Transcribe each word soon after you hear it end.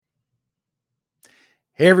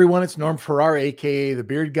Hey everyone, it's Norm Farrar, aka the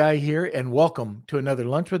Beard Guy here, and welcome to another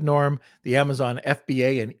Lunch with Norm, the Amazon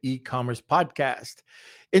FBA and e-commerce podcast.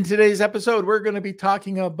 In today's episode, we're going to be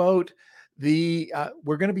talking about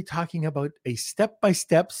a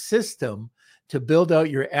step-by-step system to build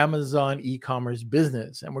out your Amazon e-commerce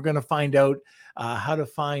business, and we're going to find out how to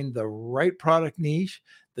find the right product niche,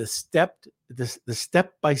 the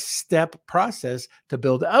step-by-step process to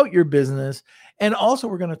build out your business. And also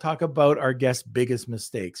we're going to talk about our guest's biggest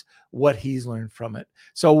mistakes, what he's learned from it.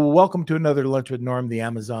 So welcome to another Lunch with Norm, the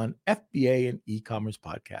Amazon FBA and e-commerce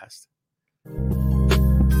podcast.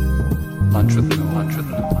 Lunch with Norm, lunch with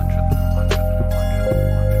Norm, lunch with Norm, lunch with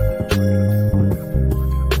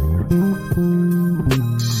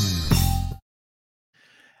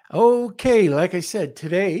Okay, like I said,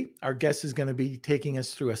 today our guest is going to be taking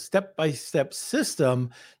us through a step-by-step system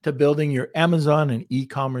to building your Amazon and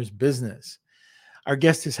e-commerce business. Our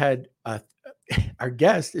guest is a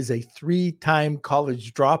 3-time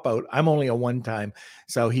college dropout. I'm only a 1-time,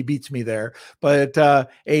 so he beats me there. But a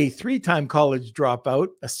 3-time college dropout,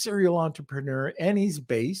 a serial entrepreneur, and he's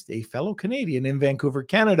based, a fellow Canadian, in Vancouver,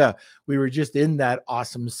 Canada. We were just in that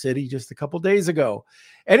awesome city just a couple days ago.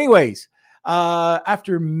 Anyways,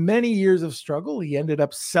 after many years of struggle, he ended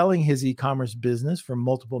up selling his e-commerce business for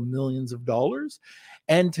multiple millions of dollars.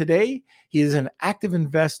 And today, he is an active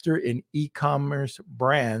investor in e-commerce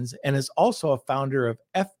brands and is also a founder of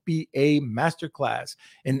FBA Masterclass,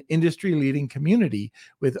 an industry-leading community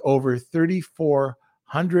with over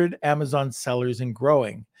 3,400 Amazon sellers and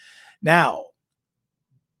growing. Now,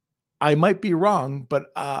 I might be wrong, but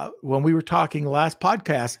when we were talking last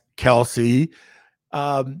podcast, Kelsey,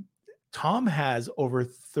 Tom has over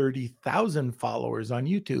 30,000 followers on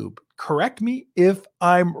YouTube. Correct me if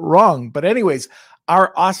I'm wrong. But anyways,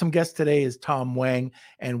 our awesome guest today is Tom Wang,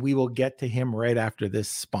 and we will get to him right after this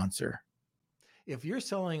sponsor. If you're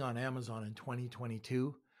selling on Amazon in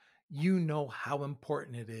 2022, you know how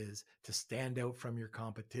important it is to stand out from your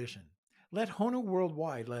competition. Let Honu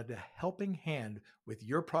Worldwide lend a helping hand with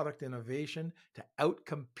your product innovation to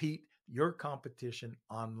outcompete your competition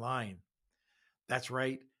online. That's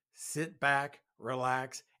right. Sit back,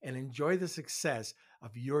 relax, and enjoy the success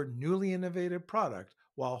of your newly innovative product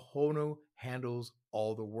while Honu handles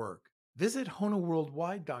all the work. Visit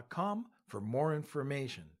HonuWorldwide.com for more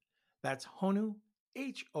information. That's Honu,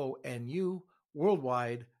 Honu,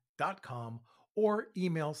 worldwide.com, or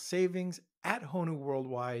email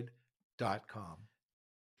savings@HonuWorldwide.com.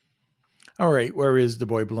 All right, where is the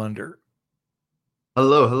boy Blunder?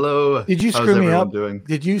 Hello. Did you How's screw me everyone up? doing?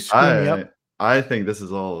 Did you screw me up? I think this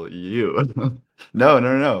is all you. No.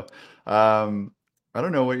 I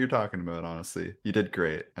don't know what you're talking about, honestly. You did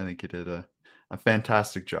great. I think you did a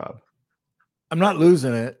fantastic job. I'm not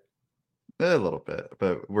losing it. A little bit,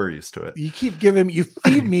 but we're used to it. You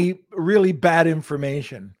feed me really bad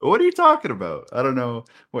information. What are you talking about? I don't know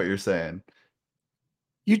what you're saying.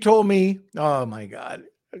 You told me, oh my God,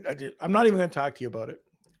 I'm not even going to talk to you about it.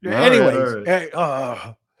 All Anyways,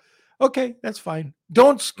 right. Okay, that's fine.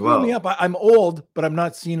 Don't screw me up. I'm old, but I'm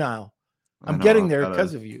not senile. I'm getting there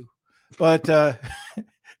because of you. But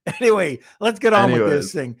anyway, let's get on with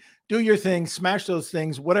this thing. Do your thing, smash those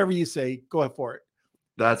things, whatever you say, go for it.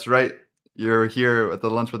 That's right. You're here at the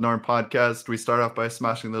Lunch with Norm podcast. We start off by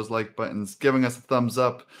smashing those like buttons, giving us a thumbs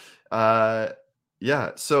up.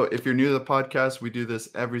 So if you're new to the podcast, we do this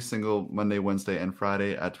every single Monday, Wednesday, and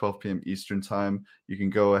Friday at 12 p.m. Eastern time. You can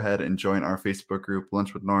go ahead and join our Facebook group,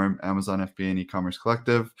 Lunch with Norm, Amazon FBA and e-commerce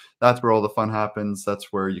collective. That's where all the fun happens.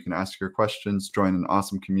 That's where you can ask your questions, join an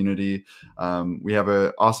awesome community. We have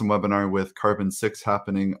an awesome webinar with Carbon 6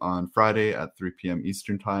 happening on Friday at 3 p.m.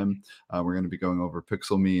 Eastern time. We're going to be going over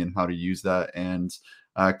PixelMe and how to use that. And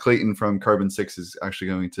Clayton from Carbon 6 is actually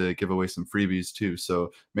going to give away some freebies too.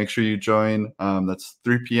 So make sure you join. That's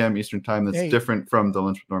 3 p.m. Eastern time. That's different from the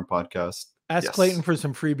Lunch with Norm podcast. Ask Clayton for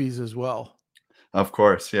some freebies as well. Of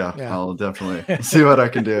course. Yeah. I'll definitely see what I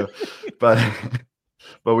can do. But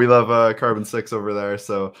we love Carbon 6 over there.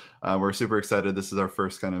 So we're super excited. This is our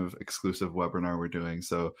first kind of exclusive webinar we're doing.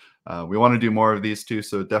 So we want to do more of these too.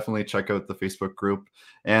 So definitely check out the Facebook group.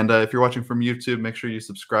 And if you're watching from YouTube, make sure you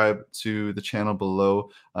subscribe to the channel below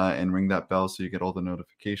and ring that bell so you get all the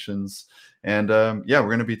notifications. And we're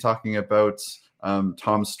going to be talking about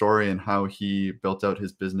Tom's story and how he built out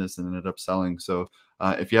his business and ended up selling. So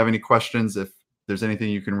if you have any questions, if there's anything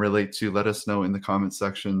you can relate to, let us know in the comment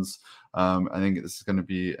sections. I think this is going to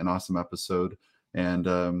be an awesome episode, and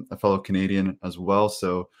a fellow Canadian as well.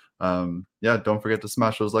 So don't forget to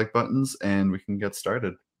smash those like buttons and we can get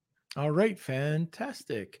started. All right.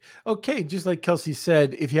 Fantastic. Okay. Just like Kelsey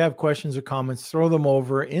said, if you have questions or comments, throw them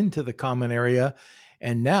over into the comment area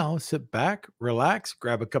And now sit back, relax,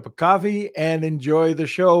 grab a cup of coffee, and enjoy the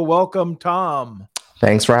show. Welcome, Tom.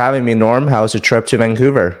 Thanks for having me, Norm. How was your trip to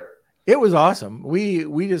Vancouver? It was awesome.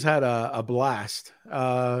 We just had a blast.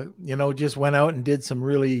 Just went out and did some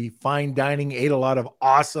really fine dining, ate a lot of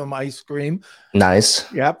awesome ice cream.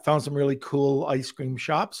 Nice. Yep, found some really cool ice cream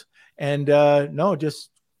shops. And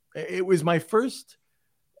it was my first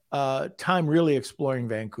time really exploring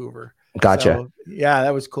Vancouver. Gotcha. So, yeah,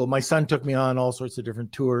 that was cool. My son took me on all sorts of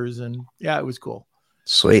different tours, and yeah, it was cool.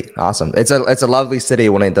 Sweet. Awesome. It's a lovely city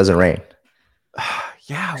when it doesn't rain.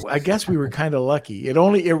 Yeah, I guess we were kind of lucky. It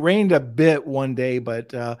rained a bit one day,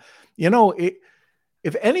 but if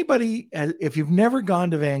you've never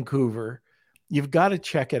gone to Vancouver, you've got to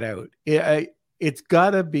check it out. It's got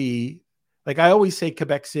to be, like I always say,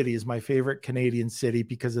 Quebec City is my favorite Canadian city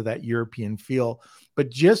because of that European feel. But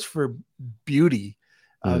just for beauty,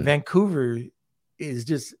 Vancouver is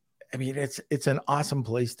just, it's an awesome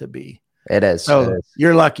place to be. It is. So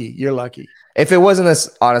you're lucky. You're lucky. If it wasn't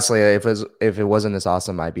this, honestly, if it wasn't this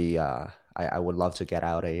awesome, I would love to get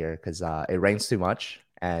out of here because it rains too much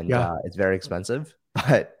and it's very expensive.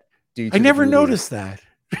 But I never noticed that.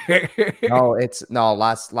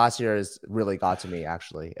 Last year has really got to me.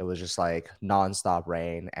 Actually, it was just like nonstop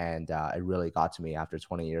rain, and it really got to me after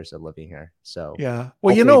 20 years of living here. So yeah,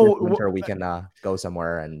 well, winter we can go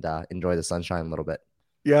somewhere and enjoy the sunshine a little bit.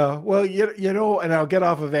 Yeah, well, and I'll get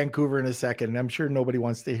off of Vancouver in a second. I'm sure nobody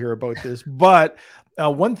wants to hear about this, but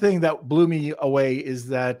one thing that blew me away is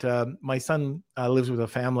that my son lives with a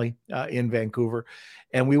family in Vancouver,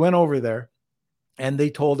 and we went over there, and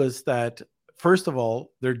they told us that, first of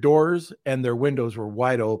all, their doors and their windows were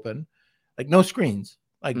wide open, like no screens,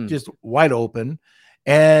 like just wide open.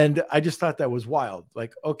 And I just thought that was wild.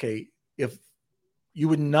 Like, okay, if you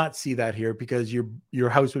would not see that here because your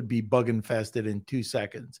house would be bug infested in 2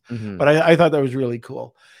 seconds. Mm-hmm. But I thought that was really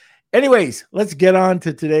cool. Anyways, let's get on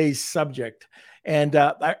to today's subject. And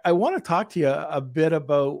I want to talk to you a bit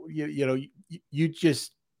about, you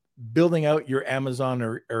just building out your Amazon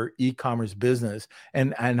or e-commerce business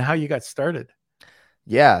and how you got started.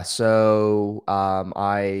 Yeah. So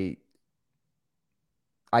I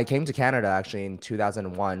came to Canada actually in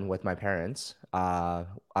 2001 with my parents. I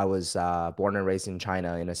was born and raised in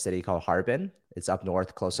China in a city called Harbin. It's up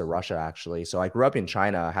north, close to Russia, actually. So I grew up in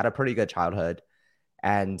China, had a pretty good childhood.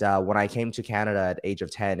 And when I came to Canada at age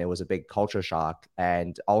of 10, it was a big culture shock.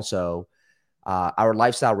 And also our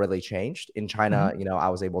lifestyle really changed. In China, mm-hmm. I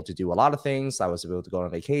was able to do a lot of things. I was able to go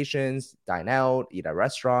on vacations, dine out, eat at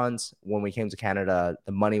restaurants. When we came to Canada,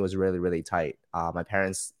 the money was really, really tight. My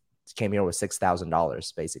parents came here with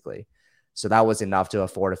 $6,000 basically. So that was enough to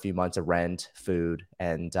afford a few months of rent, food.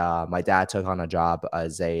 And my dad took on a job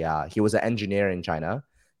as he was an engineer in China.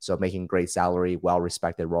 So making great salary,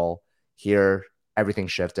 well-respected role. Here, everything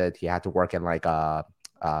shifted. He had to work in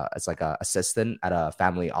it's like a assistant at a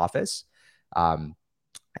family office.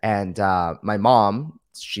 And my mom,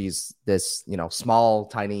 she's this, small,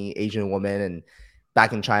 tiny Asian woman. And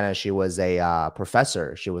back in China, she was a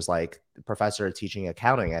professor. She was like the professor teaching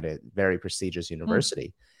accounting at a very prestigious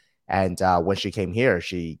university. And when she came here,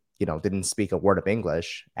 she, didn't speak a word of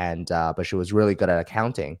English, but she was really good at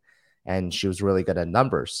accounting, and she was really good at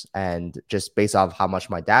numbers. And just based off how much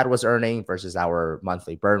my dad was earning versus our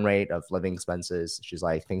monthly burn rate of living expenses, she's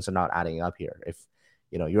like, things are not adding up here. If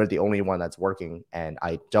you're the only one that's working and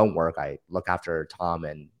I don't work, I look after Tom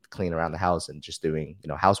and clean around the house and just doing,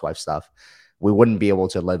 housewife stuff, we wouldn't be able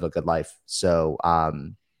to live a good life. So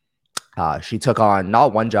she took on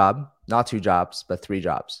not one job, not 2 jobs, but 3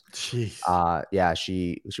 jobs. Jeez.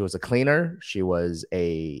 She was a cleaner, she was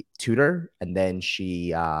a tutor, and then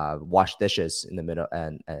she washed dishes in the middle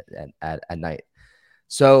and at night.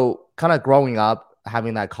 So kind of growing up,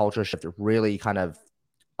 having that culture shift really kind of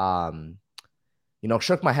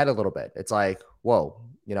shook my head a little bit. It's like, whoa,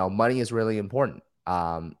 money is really important.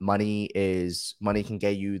 Money can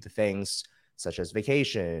get you the things such as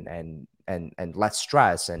vacation and less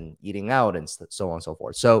stress and eating out and so on and so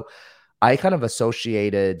forth. So I kind of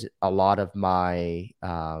associated a lot of my,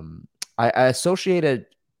 I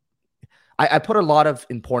put a lot of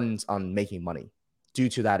importance on making money due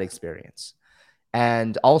to that experience.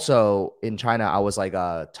 And also in China, I was like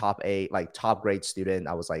a top grade student.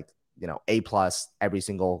 I was like, A+ every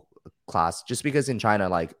single class, just because in China,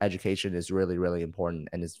 like education is really, really important.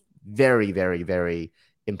 And it's very, very, very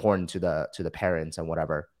important to the parents and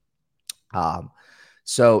whatever.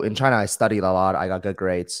 So in China, I studied a lot. I got good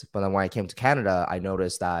grades. But then when I came to Canada, I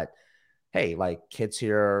noticed that, hey, like kids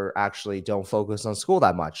here actually don't focus on school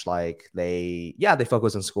that much. Like they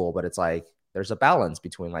focus on school, but it's like there's a balance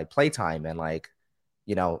between like playtime and like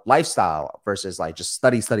lifestyle versus like just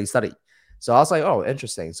study, study, study. So I was like, oh,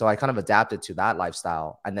 interesting. So I kind of adapted to that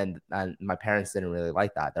lifestyle. And my parents didn't really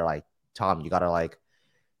like that. They're like, Tom, you got to like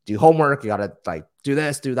do homework. You got to like do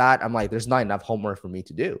this, do that. I'm like, there's not enough homework for me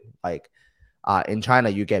to do. Like in China,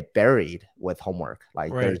 you get buried with homework.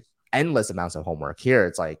 Like there's endless amounts of homework. Here,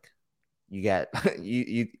 it's like you get,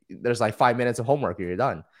 there's like 5 minutes of homework and you're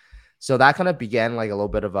done. So that kind of began like a little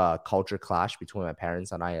bit of a culture clash between my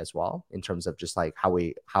parents and I as well, in terms of just like how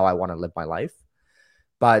I want to live my life.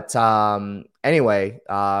 But anyway,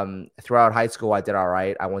 throughout high school, I did all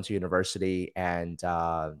right. I went to university and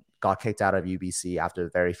got kicked out of UBC after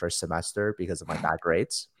the very first semester because of my bad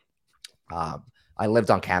grades. I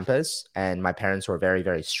lived on campus and my parents were very,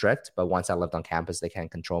 very strict. But once I lived on campus, they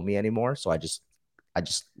can't control me anymore. So I just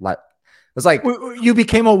let, it was like, you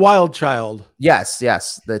became a wild child. Yes.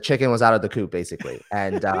 The chicken was out of the coop, basically.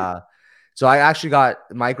 And so I actually got,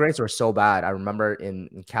 my grades were so bad. I remember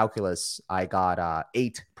in calculus, I got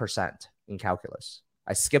 8% in calculus.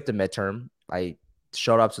 I skipped a midterm. I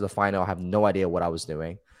showed up to the final. I have no idea what I was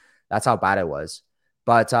doing. That's how bad it was.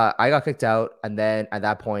 But I got kicked out. And then at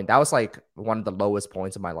that point, that was like one of the lowest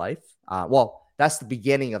points of my life. Well, that's the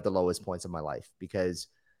beginning of the lowest points of my life, because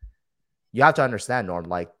you have to understand, Norm,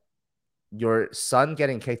 like your son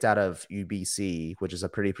getting kicked out of UBC, which is a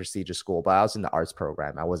pretty prestigious school, but I was in the arts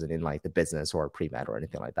program. I wasn't in like the business or pre-med or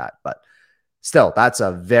anything like that. But still, that's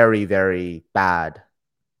a very, very bad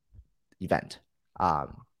event.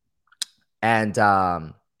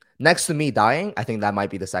 Next to me dying, I think that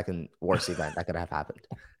might be the second worst event that could have happened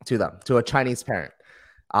to them, to a Chinese parent.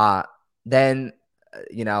 Then,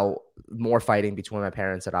 more fighting between my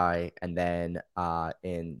parents and I. And then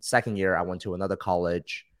in second year, I went to another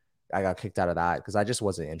college. I got kicked out of that because I just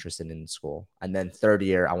wasn't interested in school. And then third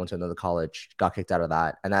year, I went to another college, got kicked out of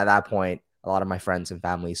that. And at that point, a lot of my friends and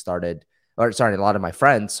family a lot of my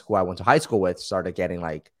friends who I went to high school with started getting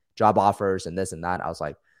like job offers and this and that. I was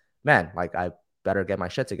like, man, like I better get my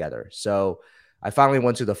shit together. So I finally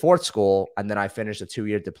went to the fourth school, and then I finished a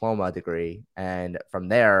 2-year diploma degree. And from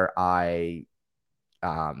there, I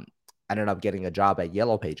ended up getting a job at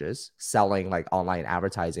Yellow Pages, selling like online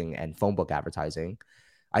advertising and phone book advertising.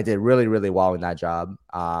 I did really, really well in that job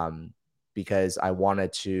because I'm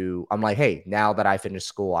like, hey, now that I finished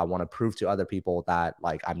school, I want to prove to other people that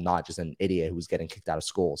like I'm not just an idiot who's getting kicked out of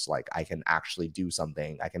school. So like I can actually do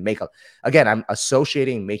something. I can I'm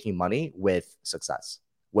associating making money with success,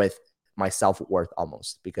 with my self-worth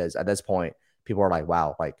almost, because at this point, people are like,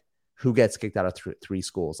 wow, like who gets kicked out of three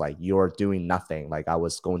schools? Like you're doing nothing. Like I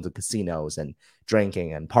was going to casinos and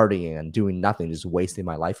drinking and partying and doing nothing, just wasting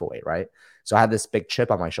my life away. Right. So I had this big chip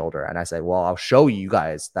on my shoulder, and I said, well, I'll show you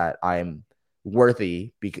guys that I'm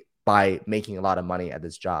worthy by making a lot of money at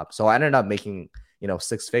this job. So I ended up making,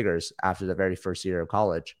 6 figures after the very first year of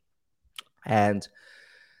college. And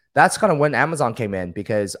that's kind of when Amazon came in,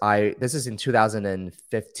 because this is in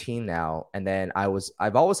 2015 now. And then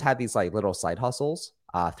I've always had these like little side hustles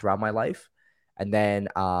throughout my life. And then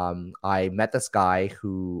I met this guy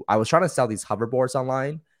who I was trying to sell these hoverboards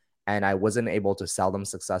online, and I wasn't able to sell them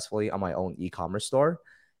successfully on my own e-commerce store.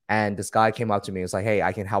 And this guy came up to me and was like, hey,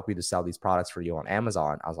 I can help you to sell these products for you on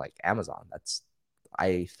Amazon. I was like, Amazon?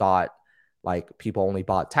 I thought like people only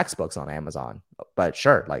bought textbooks on Amazon, but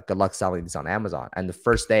sure, like good luck selling these on Amazon. And the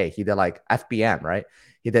first day he did like FBM, right?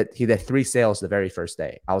 He did 3 sales the very first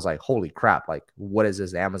day. I was like, holy crap, like what is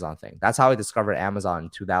this Amazon thing? That's how I discovered Amazon in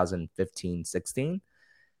 2015, 16.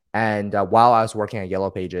 And while I was working at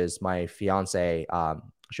Yellow Pages, my fiance,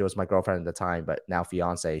 she was my girlfriend at the time, but now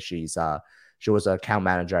fiance, she was an account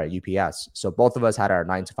manager at UPS. So both of us had our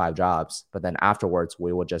 9-to-5 jobs, but then afterwards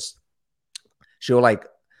she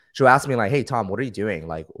would ask me like, hey, Tom, what are you doing?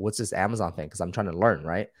 Like, what's this Amazon thing? Because I'm trying to learn,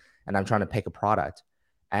 right? And I'm trying to pick a product.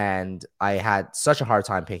 And I had such a hard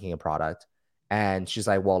time picking a product. And she's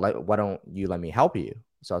like, well, why don't you let me help you?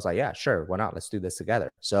 So I was like, yeah, sure. Why not? Let's do this together.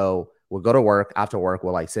 So we'll go to work. After work,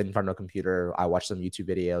 we'll like sit in front of a computer. I watch some YouTube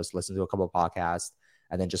videos, listen to a couple of podcasts,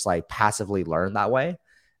 and then just like passively learn that way.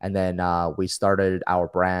 And then we started our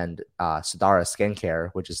brand, Sadara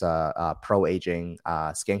Skincare, which is a pro-aging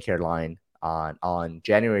skincare line on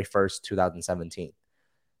January 1st, 2017.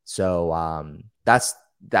 So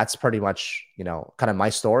that's pretty much, kind of my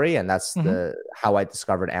story. And that's how I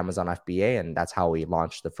discovered Amazon FBA. And that's how we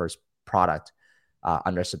launched the first product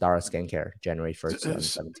under Sadara Skincare, January 1st,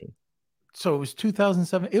 2017. So it was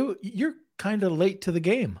 2007. You're kind of late to the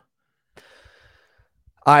game.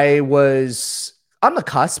 I was on the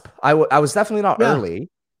cusp. I was definitely not early,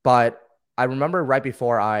 but I remember right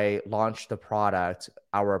before I launched the product,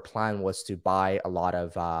 our plan was to buy a lot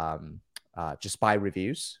of just buy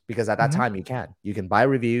reviews, because at that Mhm. time you can buy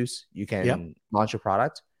reviews, you can Yep. launch a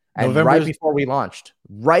product. And November right is- before we launched,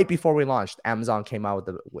 Amazon came out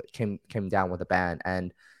with came down with a ban.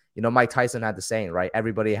 And Mike Tyson had the saying, right?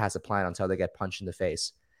 Everybody has a plan until they get punched in the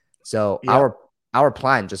face. So Yep. our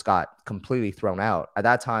plan just got completely thrown out. At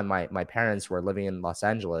that time, my parents were living in Los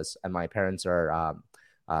Angeles, and my parents are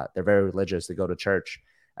they're very religious. They go to church,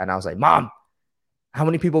 and I was like, Mom, how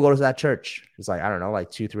many people go to that church? It's like, I don't know, like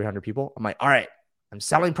 200-300 people. I'm like, all right, I'm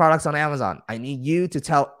selling products on Amazon. I need you to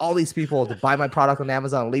tell all these people to buy my product on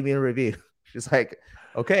Amazon and leave me a review. She's like,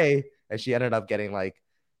 okay. And she ended up getting like,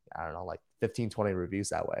 I don't know, like 15-20 reviews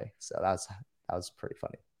that way. So that was pretty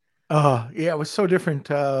funny. Yeah, it was so different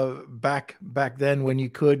back then, when you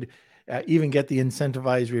could even get the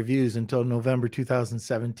incentivized reviews until November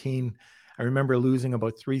 2017. I remember losing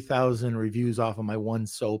about 3,000 reviews off of my one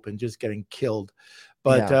soap and just getting killed.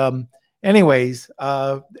 But anyways,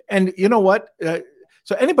 and you know what?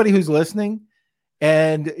 So anybody who's listening,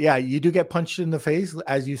 and yeah, you do get punched in the face,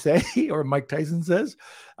 as you say, or Mike Tyson says,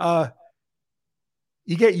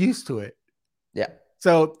 you get used to it. Yeah.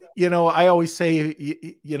 So, I always say,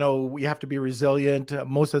 we have to be resilient.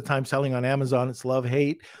 Most of the time selling on Amazon, it's love,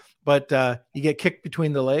 hate, but you get kicked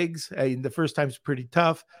between the legs. The first time's pretty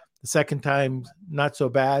tough. The second time, not so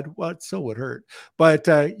bad. Well, it still would hurt, but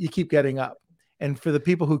you keep getting up. And for the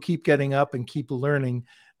people who keep getting up and keep learning,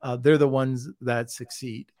 they're the ones that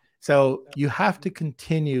succeed. So you have to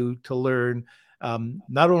continue to learn,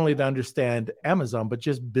 not only to understand Amazon, but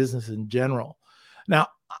just business in general. Now,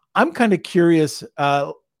 I'm kind of curious.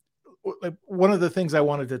 One of the things I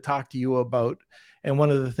wanted to talk to you about, and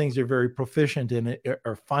one of the things you're very proficient in,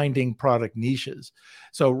 are finding product niches.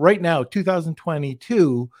 So right now,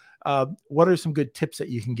 2022, what are some good tips that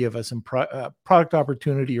you can give us in product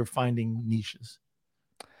opportunity or finding niches?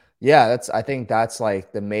 Yeah, I think that's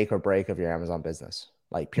like the make or break of your Amazon business,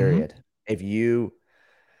 like period. Mm-hmm. If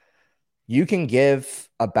you can give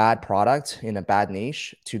a bad product in a bad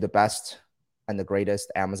niche to the best and the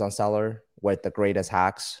greatest Amazon seller with the greatest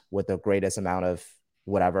hacks, with the greatest amount of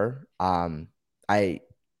whatever, I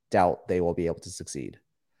doubt they will be able to succeed.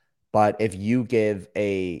 But if you give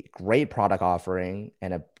a great product offering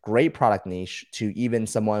and a great product niche to even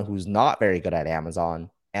someone who's not very good at Amazon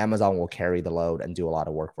will carry the load and do a lot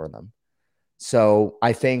of work for them. So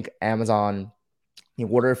I think Amazon, in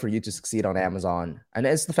order for you to succeed on Amazon, and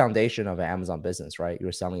it's the foundation of an Amazon business, right?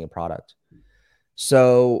 You're selling a product.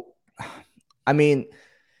 So, I mean,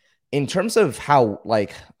 in terms of how,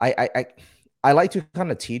 like, I like to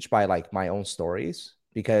kind of teach by like my own stories,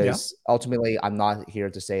 because ultimately I'm not here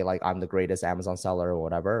to say like I'm the greatest Amazon seller or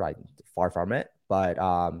whatever, like far from it. But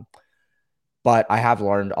I have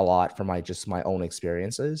learned a lot from my own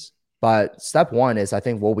experiences. But step one is, I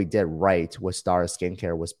think what we did right with Star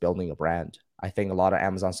Skincare was building a brand. I think a lot of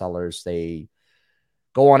Amazon sellers, they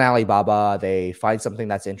go on Alibaba, they find something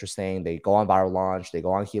that's interesting, they go on Viral Launch, they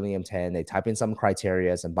go on Helium 10, they type in some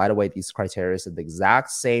criteria. And by the way, these criteria are the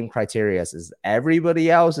exact same criteria as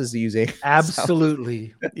everybody else is using.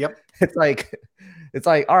 Absolutely. So, yep. It's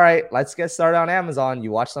like, all right, let's get started on Amazon.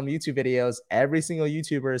 You watch some YouTube videos, every single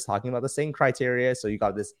YouTuber is talking about the same criteria. So you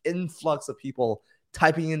got this influx of people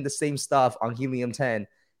typing in the same stuff on Helium 10.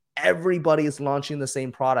 Everybody is launching the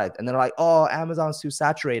same product. And they're like, oh, Amazon's too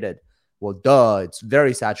saturated. Well, duh, it's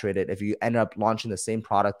very saturated if you end up launching the same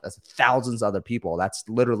product as thousands of other people. That's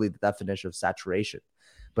literally the definition of saturation.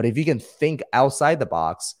 But if you can think outside the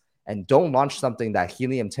box and don't launch something that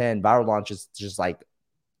Helium 10 Viral Launch is just like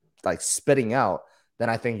spitting out, then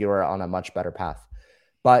I think you're on a much better path.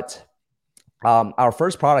 But our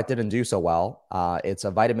first product didn't do so well. It's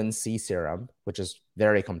a vitamin C serum, which is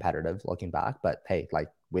very competitive looking back. But hey, like,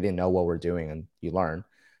 we didn't know what we're doing, and you learn.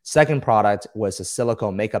 Second product was a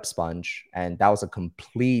silicone makeup sponge, and that was a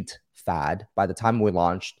complete fad. By the time we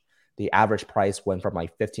launched, the average price went from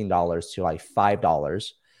like $15 to like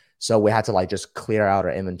 $5. So we had to like just clear out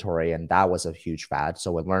our inventory, and that was a huge fad.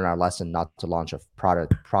 So we learned our lesson not to launch a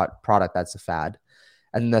product that's a fad.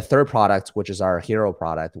 And the third product, which is our hero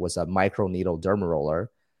product, was a micro needle derma roller.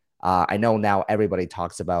 I know now everybody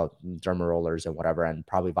talks about derma rollers and whatever, and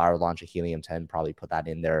probably Viral Launch of Helium 10 probably put that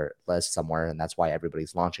in their list somewhere, and that's why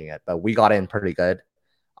everybody's launching it. But we got in pretty good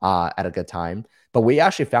at a good time. But we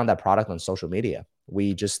actually found that product on social media.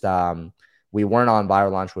 We just we weren't on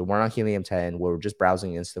Viral Launch, we weren't on Helium 10, we were just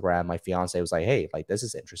browsing Instagram. My fiance was like, hey, like, this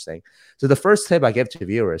is interesting. So the first tip I give to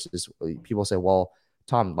viewers is, people say, well,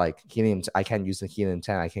 Tom, like, Helium, I can't use the Helium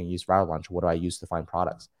 10, I can't use Viral Launch. What do I use to find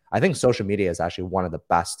products? I think social media is actually one of the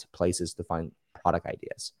best places to find product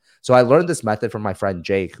ideas. So I learned this method from my friend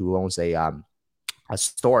Jake, who owns a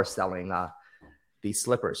store selling these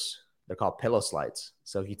slippers They're called pillow slides.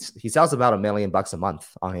 So he sells about $1 million a month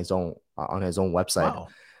on his own website.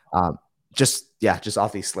 Wow. Just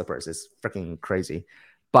off these slippers. It's freaking crazy.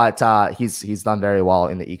 But he's done very well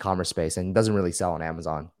in the e-commerce space and doesn't really sell on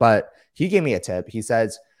Amazon. But he gave me a tip. He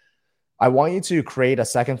says, I want you to create a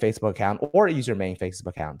second Facebook account or use your main Facebook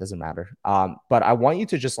account. Doesn't matter. But I want you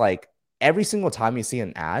to just like every single time you see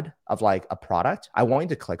an ad of like a product, I want you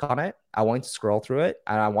to click on it. I want you to scroll through it.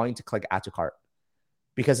 And I want you to click add to cart.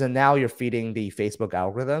 Because then now you're feeding the Facebook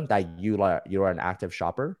algorithm that you're an active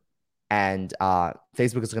shopper. And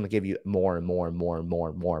Facebook is going to give you more and more and more and more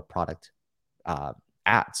and more product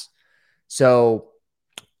ads. So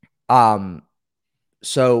that's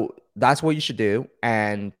what you should do.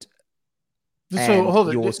 And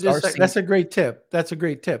hold on. That's a great tip. That's a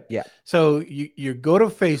great tip. Yeah. So you go to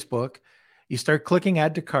Facebook, you start clicking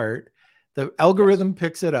add to cart, the algorithm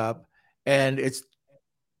picks it up, and it's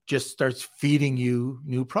just starts feeding you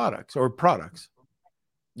new products.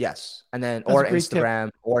 Yes. And then, That's or a great Instagram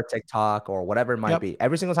tip. or TikTok or whatever it might be.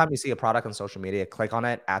 Every single time you see a product on social media, click on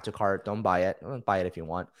it, add to cart, don't buy it. Don't buy it if you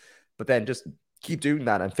want, but then just keep doing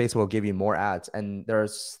that and Facebook will give you more ads. And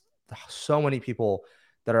there's so many people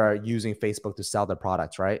that are using Facebook to sell their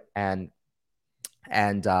products. Right. And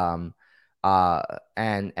you're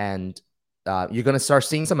going to start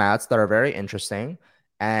seeing some ads that are very interesting,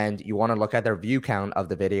 and you want to look at their view count of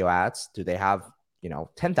the video ads. Do they have,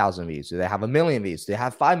 10,000 views? Do they have 1 million views? Do they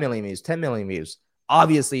have 5 million views, 10 million views?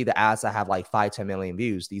 Obviously the ads that have like 5-10 million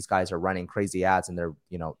views, these guys are running crazy ads and they're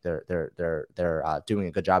doing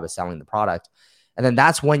a good job of selling the product. And then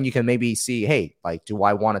that's when you can maybe see, hey, like, do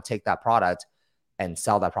I want to take that product and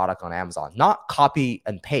sell that product on Amazon? Not copy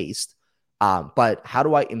and paste, but how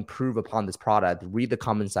do I improve upon this product, read the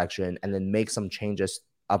comment section, and then make some changes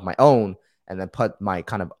of my own, and then put my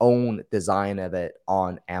kind of own design of it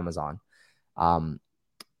on Amazon.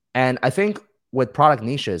 And I think with product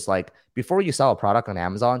niches, like before you sell a product on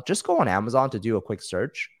Amazon, just go on Amazon to do a quick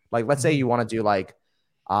search. Like, let's say you want to do like,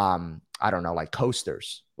 I don't know, like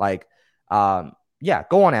coasters, like,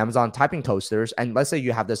 go on Amazon, type in coasters. And let's say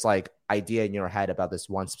you have this like idea in your head about this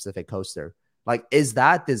one specific coaster. Like, is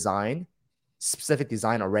that specific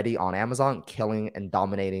design already on Amazon, killing and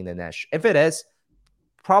dominating the niche? If it is,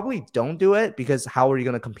 probably don't do it, because how are you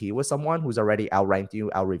going to compete with someone who's already outranked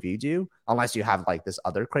you, out-reviewed you, unless you have like this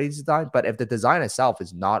other crazy design. But if the design itself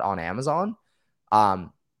is not on Amazon,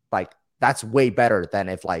 like that's way better than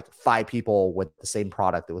if like 5 people with the same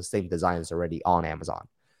product with the same design is already on Amazon.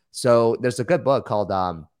 So there's a good book called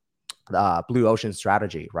Blue Ocean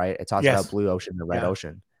Strategy, right? It talks about Blue Ocean and Red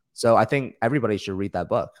Ocean. So I think everybody should read that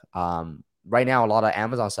book. Right now, a lot of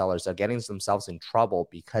Amazon sellers are getting themselves in trouble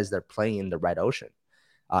because they're playing in the red ocean.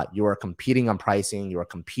 You are competing on pricing. You are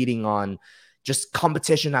competing on just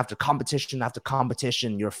competition after competition after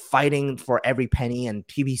competition. You're fighting for every penny and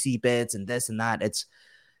PPC bids and this and that. It's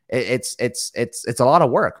a lot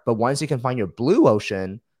of work. But once you can find your blue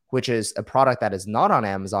ocean, which is a product that is not on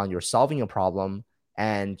Amazon, you're solving a problem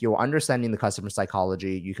and you're understanding the customer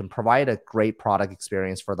psychology. You can provide a great product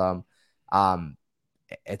experience for them.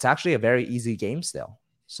 It's actually a very easy game still.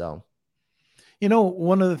 So,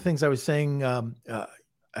 one of the things I was saying,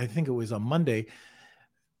 I think it was on Monday,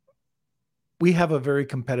 we have a very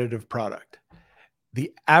competitive product.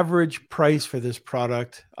 The average price for this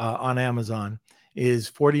product on Amazon is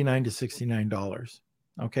 $49 to $69.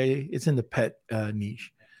 Okay. It's in the pet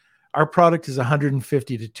niche. Our product is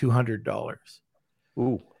 $150 to $200.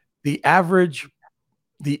 Ooh. The average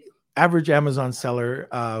Amazon seller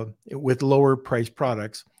with lower price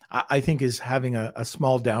products, I think, is having a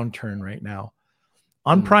small downturn right now.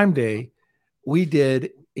 On Prime Day, we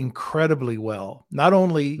did incredibly well. Not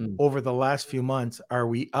only over the last few months are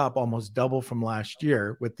we up almost double from last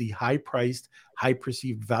year with the high priced, high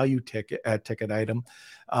perceived value ticket item,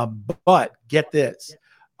 but get this,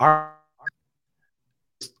 our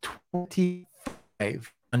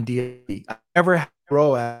 25 on DSP. I never had a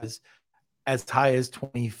grow as high as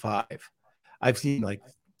 25. I've seen like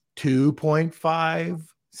 2.5,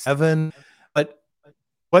 7. But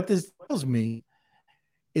what this tells me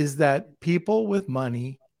is that people with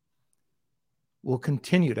money will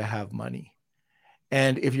continue to have money.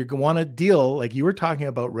 And if you want to deal, like you were talking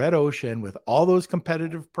about Red Ocean with all those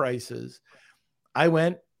competitive prices,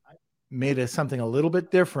 I made something a little bit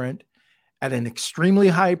different at an extremely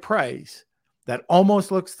high price that almost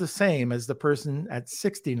looks the same as the person at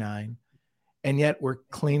 69. And yet we're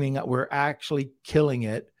cleaning up, we're actually killing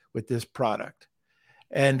it with this product.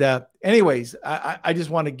 And anyways, I just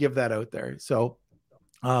want to give that out there. So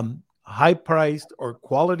high priced or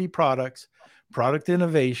quality products, product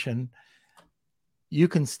innovation, you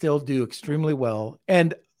can still do extremely well.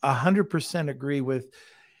 And 100% agree with,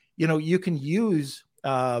 you can use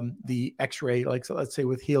the X-ray, like, so let's say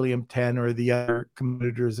with helium-10 or the other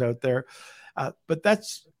competitors out there. But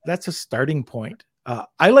that's a starting point.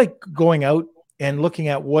 I like going out and looking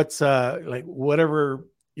at what's like whatever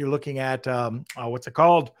you're looking at, what's it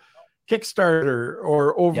called? Kickstarter,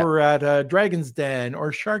 or over at Dragon's Den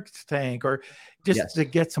or Shark's Tank, or just to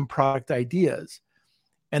get some product ideas.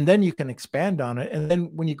 And then you can expand on it. And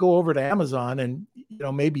then when you go over to Amazon and,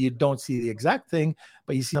 maybe you don't see the exact thing,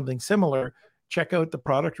 but you see something similar, check out the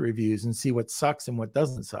product reviews and see what sucks and what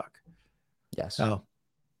doesn't suck. Yes. So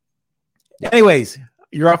anyways,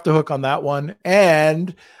 you're off the hook on that one.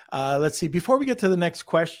 And let's see, before we get to the next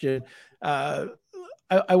question,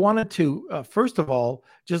 I wanted to, first of all,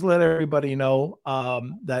 just let everybody know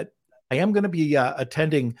that I am going to be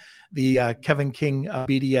attending the Kevin King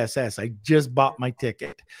BDSS. I just bought my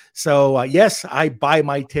ticket. So yes, I buy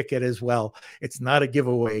my ticket as well. It's not a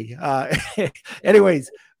giveaway.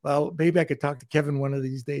 Anyways, well, maybe I could talk to Kevin one of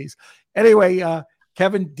these days. Anyway,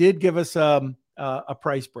 Kevin did give us a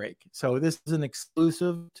price break. So this is an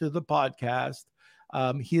exclusive to the podcast.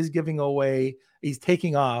 He is giving away, he's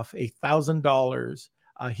taking off $1,000.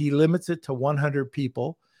 He limits it to 100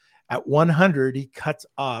 people. At 100, he cuts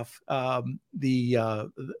off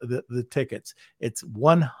the tickets. It's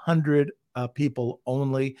 100 people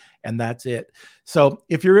only, and that's it. So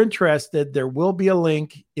if you're interested, there will be a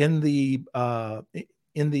link in the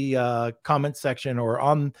comment section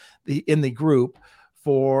or in the group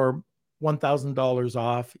for $1,000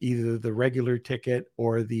 off either the regular ticket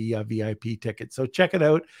or the VIP ticket. So check it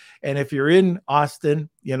out. And if you're in Austin,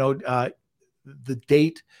 the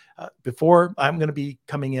date before, I'm going to be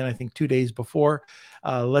coming in, I think 2 days before.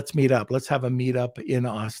 Let's meet up. Let's have a meetup in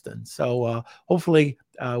Austin. So hopefully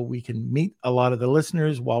we can meet a lot of the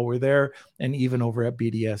listeners while we're there, and even over at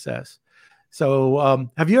BDSS. So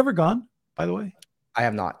have you ever gone, by the way? I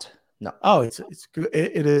have not. No. Oh, it's good.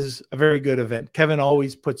 It is a very good event. Kevin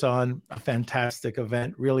always puts on a fantastic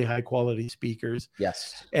event, really high quality speakers.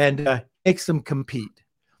 Yes. And makes them compete.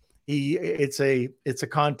 It's a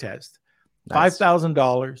contest. Nice.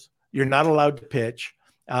 $5,000. You're not allowed to pitch.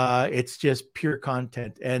 It's just pure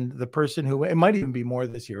content. And the person who, it might even be more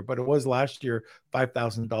this year, but it was last year,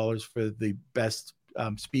 $5,000 for the best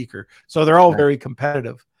speaker. So they're all very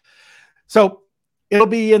competitive. So it'll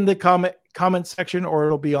be in the comment section, or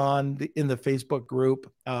it'll be in the Facebook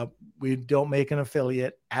group. We don't make an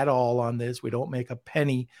affiliate at all on this. We don't make a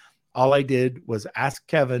penny. All I did was ask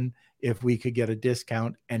Kevin if we could get a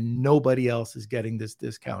discount, and nobody else is getting this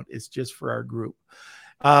discount. It's just for our group.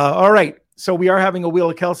 All right. So we are having a Wheel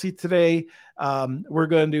of Kelsey today. We're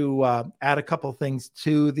going to add a couple things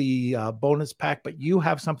to the bonus pack, but you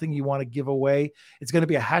have something you want to give away. It's going to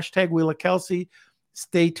be a hashtag Wheel of Kelsey.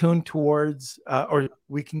 Stay tuned towards, or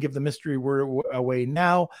we can give the mystery word away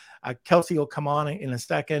now. Kelsey will come on in a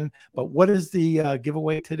second, but what is the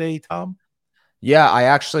giveaway today, Tom? Yeah, I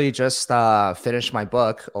actually just finished my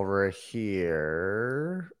book over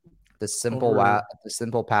here, The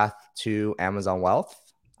Simple Path to Amazon Wealth.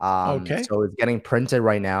 Okay. So it's getting printed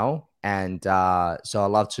right now, and so I'd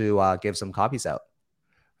love to give some copies out.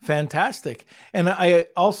 Fantastic. And I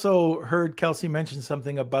also heard Kelsey mention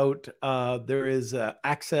something about there is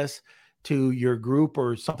access to your group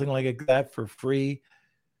or something like that for free.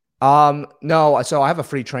 No, so I have a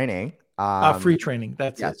free training. Free training.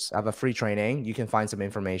 That's yes, I have a free training. You can find some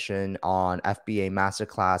information on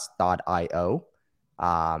fbamasterclass.io.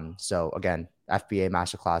 So again,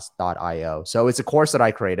 fbamasterclass.io. So it's a course that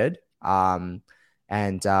I created. And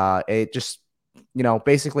it just,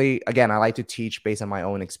 basically, again, I like to teach based on my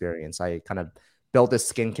own experience. I kind of built this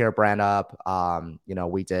skincare brand up.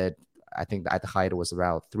 We did, I think at the height, it was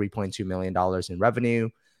about $3.2 million in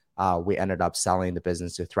revenue. We ended up selling the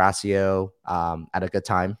business to Thrasio at a good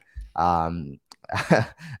time.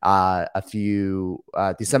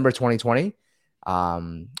 December 2020.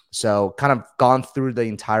 So kind of gone through the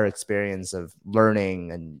entire experience of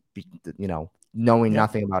learning and, knowing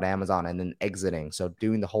nothing about Amazon and then exiting. So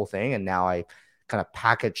doing the whole thing. And now I kind of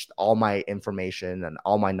packaged all my information and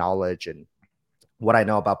all my knowledge and what I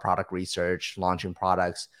know about product research, launching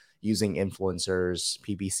products, using influencers,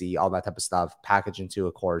 PPC, all that type of stuff, packaged into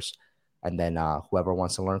a course. And then whoever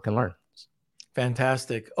wants to learn can learn.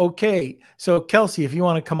 Fantastic. Okay. So Kelsey, if you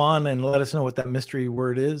want to come on and let us know what that mystery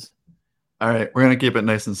word is. All right. We're going to keep it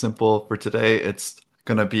nice and simple for today. It's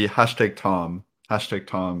going to be hashtag Tom. Hashtag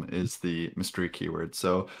Tom is the mystery keyword.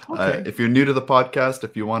 So if you're new to the podcast,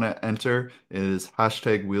 if you want to enter, it is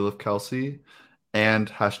hashtag Wheel of Kelsey and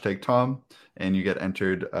hashtag Tom, and you get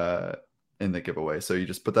entered in the giveaway. So you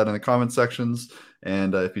just put that in the comment sections,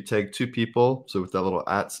 and if you tag 2 people, so with that little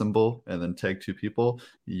 @ symbol, and then tag 2 people,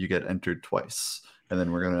 you get entered twice. And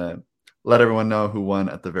then we're gonna let everyone know who won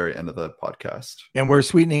at the very end of the podcast. And we're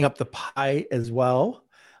sweetening up the pie as well.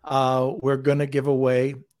 We're gonna give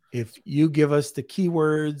away, if you give us the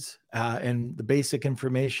keywords and the basic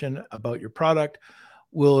information about your product,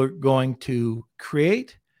 we're going to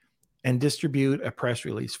create and distribute a press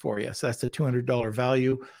release for you. So that's a $200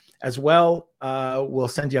 value. As well, we'll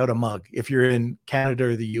send you out a mug if you're in Canada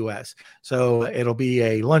or the US. So it'll be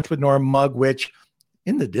a Lunch with Norm mug, which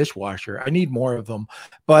in the dishwasher, I need more of them.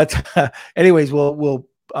 But anyways, we'll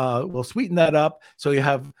sweeten that up. So you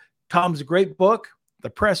have Tom's great book, the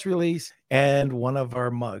press release, and one of our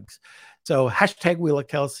mugs. So hashtag Wheel of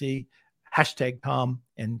Kelsey, hashtag Tom,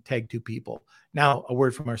 and tag 2 people. Now, a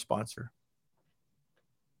word from our sponsor.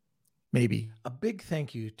 Maybe. A big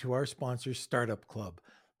thank you to our sponsor, Startup Club,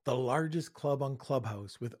 the largest club on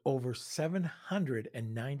Clubhouse with over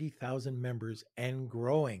 790,000 members and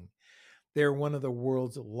growing. They're one of the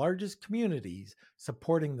world's largest communities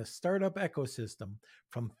supporting the startup ecosystem,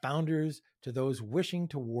 from founders to those wishing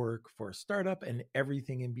to work for a startup and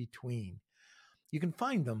everything in between. You can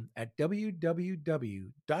find them at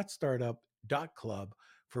www.startup.club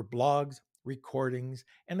for blogs, recordings,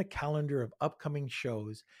 and a calendar of upcoming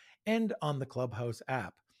shows, and on the Clubhouse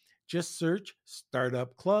app. Just search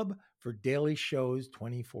Startup Club for daily shows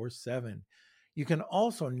 24/7. You can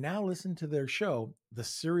also now listen to their show, the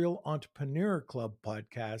Serial Entrepreneur Club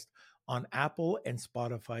podcast, on Apple and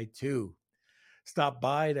Spotify too. Stop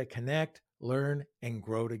by to connect, learn, and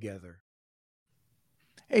grow together.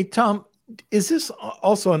 Hey, Tom, is this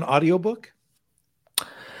also an audiobook?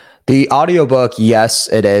 The audiobook, yes,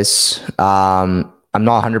 it is. I'm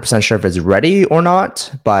not 100% sure if it's ready or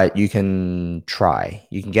not, but you can try.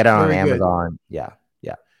 You can get it on Very Amazon. Good. Yeah.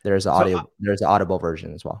 There's an Audible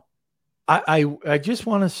version as well. I just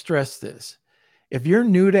want to stress this. If you're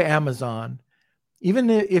new to Amazon, even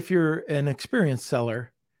if you're an experienced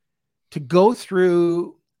seller, to go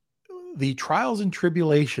through the trials and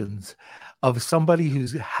tribulations of somebody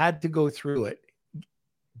who's had to go through it,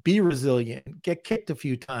 be resilient, get kicked a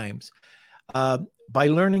few times, by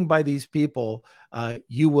learning by these people,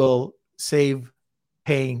 you will save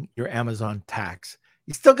paying your Amazon tax.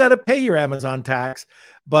 You still got to pay your Amazon tax,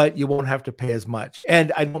 but you won't have to pay as much.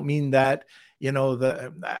 And I don't mean that,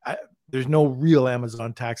 there's no real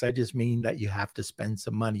Amazon tax. I just mean that you have to spend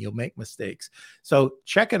some money. You'll make mistakes. So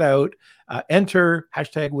check it out. Enter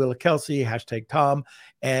hashtag Wheel of Kelsey, hashtag Tom,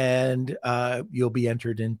 and you'll be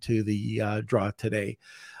entered into the draw today.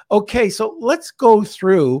 Okay, so let's go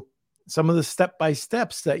through some of the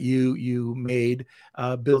step-by-steps that you made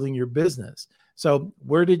building your business. So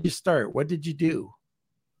where did you start? What did you do?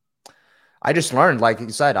 I just learned, like you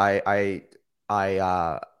said,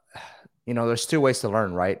 there's 2 ways to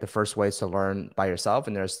learn, right? The first way is to learn by yourself,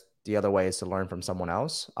 and there's the other way is to learn from someone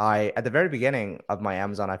else. At the very beginning of my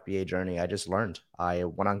Amazon FBA journey, I just learned. I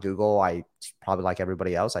went on Google. I probably, like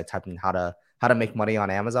everybody else, I typed in how to make money on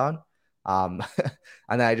Amazon. And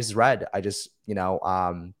then I just read. I just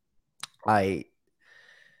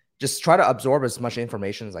try to absorb as much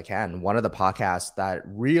information as I can. One of the podcasts that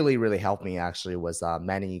really, really helped me actually was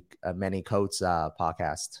Manny Coates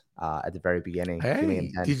podcast at the very beginning.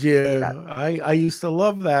 Hey, did you? Yeah. I used to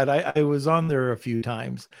love that. I was on there a few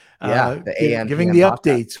times. The AM giving PM the podcast.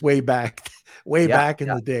 Updates way back in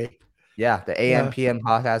the day. Yeah, the AM PM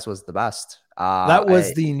podcast was the best. That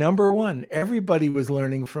was the number one. Everybody was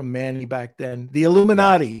learning from Manny back then. The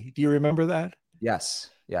Illuminati. Yeah. Do you remember that?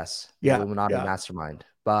 Yes. Yeah. Illuminati Mastermind.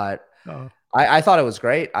 But I thought it was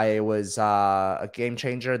great. It was a game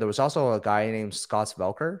changer. There was also a guy named Scott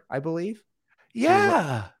Velker, I believe.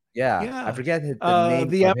 Yeah. I forget the name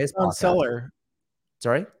the of his Amazon podcast. Seller.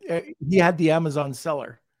 Sorry? He had the Amazon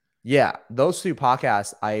Seller. Yeah. Those 2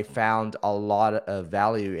 podcasts I found a lot of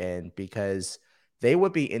value in, because they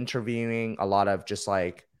would be interviewing a lot of just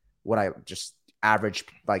like average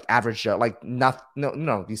Joe. Like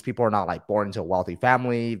no, these people are not like born into a wealthy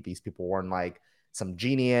family. These people weren't like some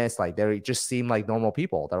genius. Like, they just seem like normal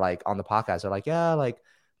people. They're like on the podcast. They're like, yeah, like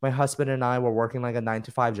my husband and I were working like a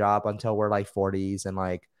 9-to-5 job until we're like 40s. And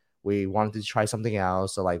like, we wanted to try something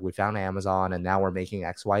else. So like we found Amazon and now we're making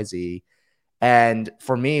XYZ. And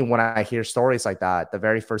for me, when I hear stories like that, the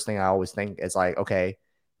very first thing I always think is like, okay,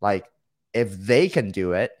 like if they can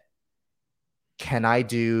do it, can I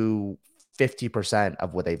do 50%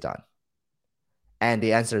 of what they've done? And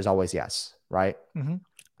the answer is always yes. Right. Mm-hmm.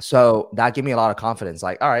 So that gave me a lot of confidence.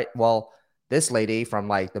 Like, all right, well, this lady from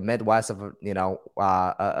like the Midwest of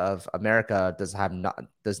America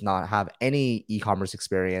does not have any e-commerce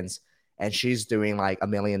experience, and she's doing like $1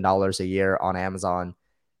 million a year on Amazon.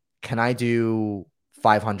 Can I do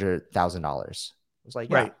 $500,000? I was like,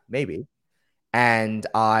 yeah, Right. maybe. And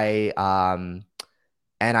I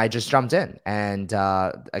just jumped in. And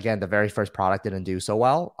again, the very first product didn't do so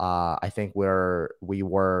well. I think we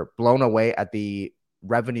were blown away at the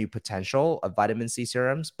revenue potential of vitamin C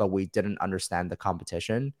serums, but we didn't understand the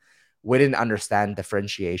competition. We didn't understand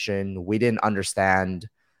differentiation. We didn't understand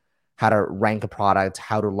how to rank a product,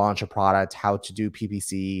 how to launch a product, how to do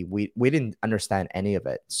PPC. We didn't understand any of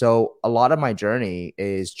it. So a lot of my journey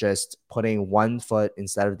is just putting one foot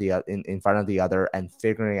instead of the in front of the other and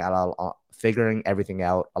figuring everything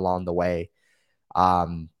out along the way.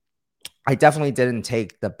 I definitely didn't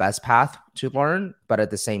take the best path to learn, but at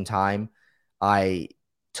the same time, I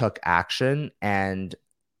took action, and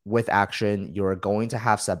with action, you're going to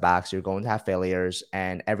have setbacks, you're going to have failures,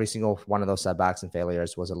 and every single one of those setbacks and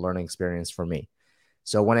failures was a learning experience for me.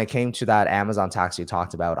 So when it came to that Amazon tax you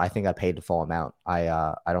talked about, I think I paid the full amount. I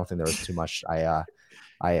don't think there was too much. I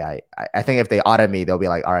think if they audit me, they'll be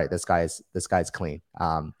like, all right, this guy's clean.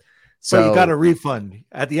 So you got a refund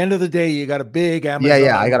at the end of the day. You got a big Amazon.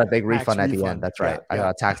 Yeah, I got a big refund at the end. That's right. I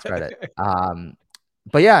got a tax credit.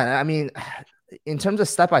 But yeah, I mean, in terms of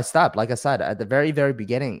step by step, like I said, at the very, very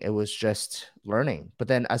beginning, it was just learning. But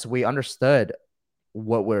then as we understood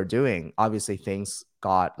what we're doing, obviously things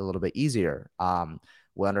got a little bit easier.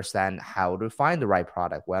 We understand how to find the right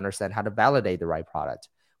product. We understand how to validate the right product.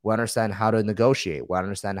 We understand how to negotiate. We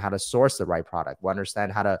understand how to source the right product. We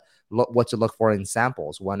understand how to what to look for in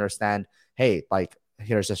samples. We understand, hey, like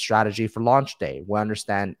here's a strategy for launch day. We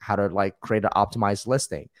understand how to like create an optimized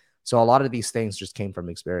listing. So a lot of these things just came from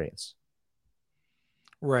experience.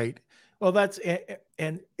 Right. Well,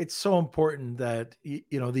 and it's so important that,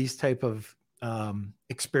 these type of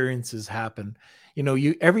experiences happen.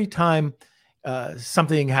 Every time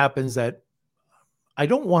something happens that I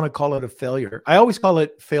don't want to call it a failure. I always call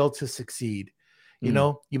it fail to succeed.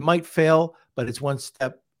 You might fail, but it's one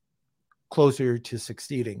step closer to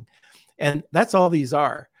succeeding. And that's all these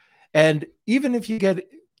are. And even if you get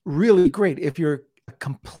really great, if you're a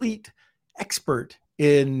complete expert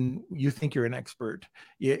you think you're an expert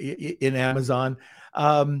in Amazon,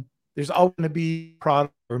 there's always going to be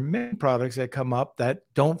product or many products that come up that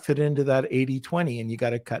don't fit into that 80-20, and you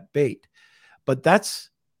got to cut bait. But that's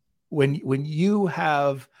when you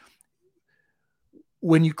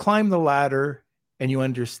climb the ladder and you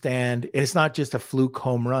understand it's not just a fluke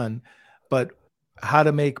home run, but how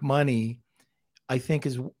to make money, I think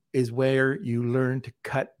is where you learn to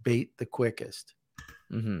cut bait the quickest.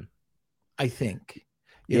 Mm-hmm. I think.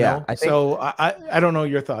 I think, so I don't know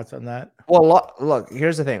your thoughts on that. Well, look,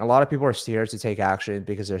 here's the thing. A lot of people are scared to take action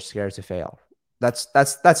because they're scared to fail. That's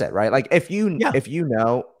it, right? Like if you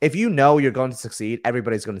know you're going to succeed,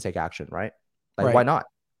 everybody's going to take action, right? Like right. Why not?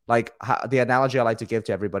 Like the analogy I like to give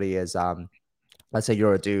to everybody is, let's say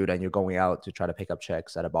you're a dude and you're going out to try to pick up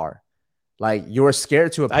chicks at a bar. Like you're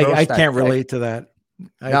scared to approach. I can't relate to that.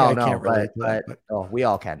 I can't relate to that. But we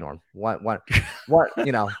all can, Norm. What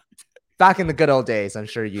back in the good old days, I'm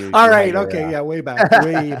sure you. All right. Okay. Yeah. Way back.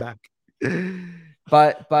 Way back.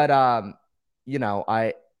 But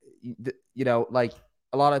like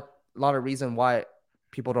a lot of reason why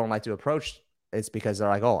people don't like to approach is because they're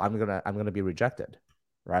like, oh, I'm gonna be rejected,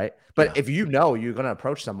 right? But if you're gonna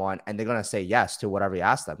approach someone and they're gonna say yes to whatever you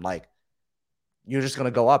ask them, like you're just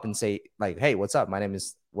gonna go up and say like, hey, what's up? My name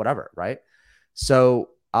is whatever, right? So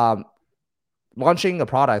launching a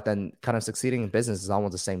product and kind of succeeding in business is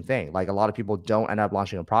almost the same thing. Like a lot of people don't end up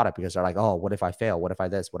launching a product because they're like, oh, what if I fail? What if I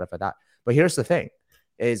this? What if I that? But here's the thing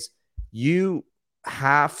is you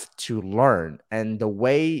have to learn. And the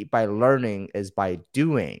way by learning is by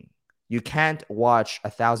doing. You can't watch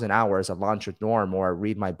 1,000 hours of Launch with Norm or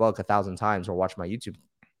read my book 1,000 times or watch my YouTube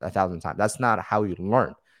 1,000 times. That's not how you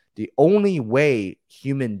learn. The only way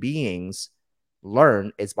human beings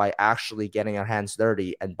learn is by actually getting our hands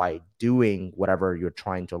dirty and by doing whatever you're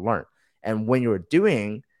trying to learn. And when you're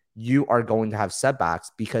doing, you are going to have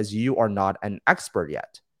setbacks because you are not an expert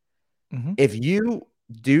yet. Mm-hmm. If you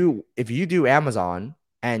do Amazon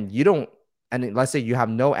and you don't, and let's say you have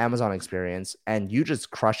no Amazon experience and you just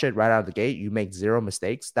crush it right out of the gate, you make 0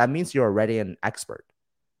 mistakes, that means you're already an expert.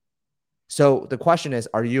 So the question is,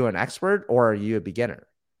 are you an expert or are you a beginner?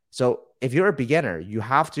 So if you're a beginner, you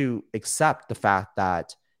have to accept the fact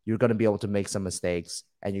that you're going to be able to make some mistakes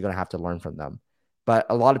and you're going to have to learn from them. But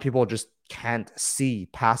a lot of people just can't see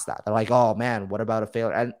past that. They're like, oh man, what about a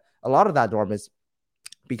failure? And a lot of that, Norm, is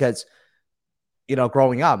because,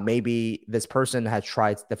 growing up, maybe this person had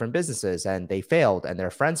tried different businesses and they failed and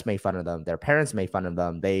their friends made fun of them. Their parents made fun of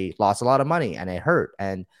them. They lost a lot of money and it hurt.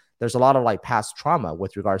 And there's a lot of like past trauma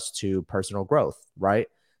with regards to personal growth, right?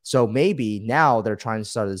 So maybe now they're trying to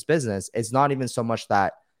start this business. It's not even so much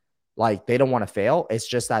that like they don't want to fail. It's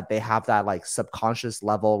just that they have that like subconscious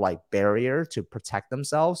level like barrier to protect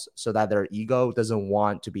themselves so that their ego doesn't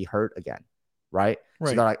want to be hurt again, right?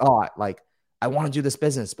 So they're like, oh, like I want to do this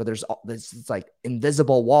business, but there's this like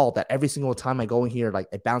invisible wall that every single time I go in here, like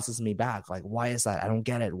it bounces me back. Like, why is that? I don't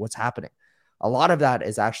get it. What's happening? A lot of that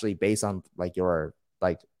is actually based on like your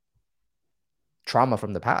like trauma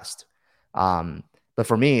from the past. But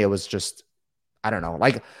for me, it was just, I don't know.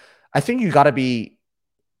 Like, I think you got to be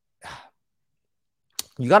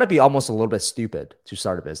almost a little bit stupid to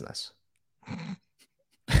start a business.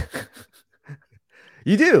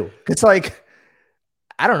 You do. It's like,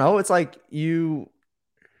 I don't know. It's like it's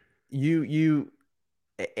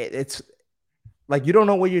like you don't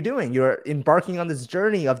know what you're doing. You're embarking on this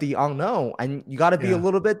journey of the unknown, and you got to be a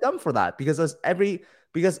little bit dumb for that because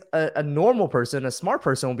a normal person, a smart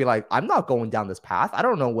person will be like, I'm not going down this path. I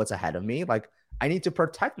don't know what's ahead of me. Like, I need to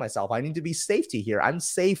protect myself. I need to be safety here. I'm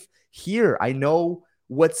safe here. I know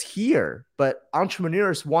what's here, but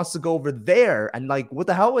entrepreneurs wants to go over there. And like, what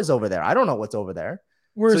the hell is over there? I don't know what's over there.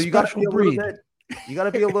 We're a special breed. You got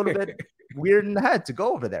to be a little bit weird in the head to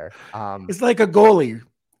go over there. It's like a goalie.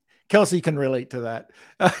 Kelsey can relate to that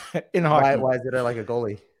in hockey. Why is it like a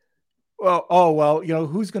goalie? Well, you know,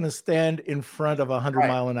 who's going to stand in front of a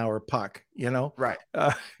 100-mile-an-hour puck, you know? Right.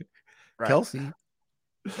 Kelsey.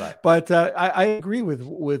 Right. But I agree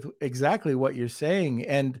with exactly what you're saying.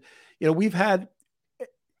 And, you know, we've had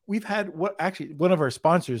what actually one of our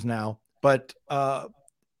sponsors now, but I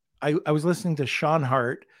was listening to Sean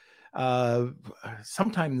Hart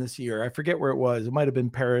sometime this year. I forget where it was. It might've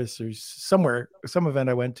been Paris or somewhere, some event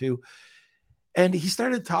I went to. And he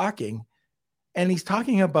started talking, and he's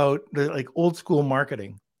talking about the like old school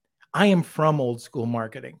marketing. I am from old school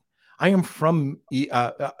marketing. I am from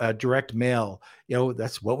direct mail. You know,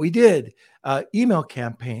 that's what we did. Email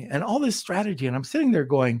campaign and all this strategy. And I'm sitting there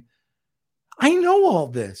going, I know all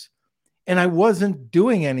this. And I wasn't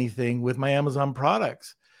doing anything with my Amazon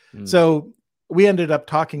products. So we ended up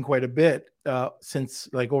talking quite a bit since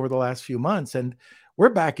like over the last few months, and we're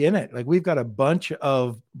back in it. Like we've got a bunch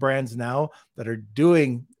of brands now that are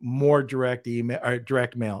doing more direct email or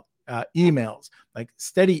direct mail emails, like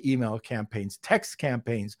steady email campaigns, text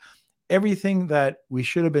campaigns, everything that we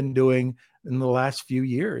should have been doing in the last few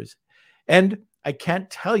years. And I can't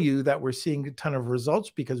tell you that we're seeing a ton of results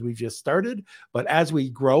because we've just started, but as we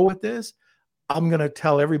grow with this, I'm going to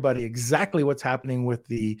tell everybody exactly what's happening with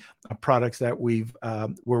the products that we're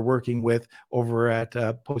working with over at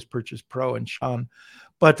Post Purchase Pro and Sean.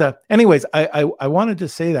 But anyways, I wanted to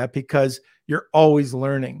say that because you're always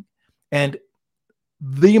learning. And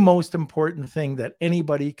the most important thing that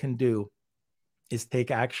anybody can do is take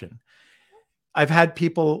action. I've had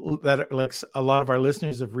people that like a lot of our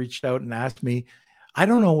listeners have reached out and asked me, I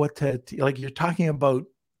don't know what to like, you're talking about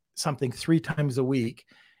something 3 times a week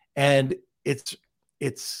and it's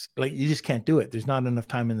like, you just can't do it. There's not enough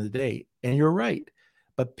time in the day. And you're right,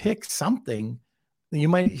 but pick something that you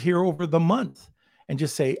might hear over the month and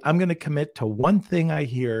just say, I'm going to commit to one thing I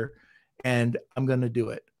hear and I'm going to do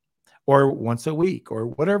it, or once a week or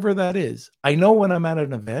whatever that is. I know when I'm at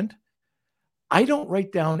an event, I don't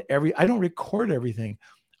write down I don't record everything.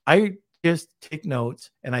 I just take notes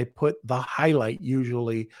and I put the highlight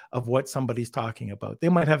usually of what somebody's talking about. They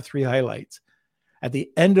might have 3 highlights. At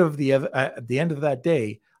the end of that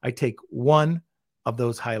day, I take one of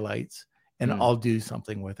those highlights and I'll do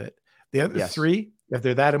something with it. The other 3, if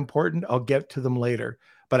they're that important, I'll get to them later.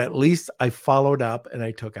 But at least I followed up and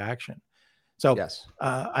I took action. So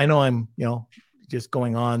I know I'm, just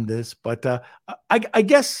going on this, but I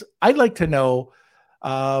guess I'd like to know,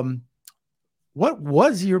 what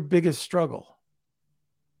was your biggest struggle?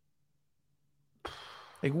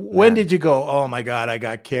 Like, when did you go, oh my God, I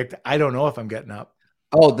got kicked, I don't know if I'm getting up?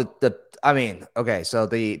 Oh, okay. So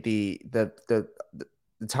the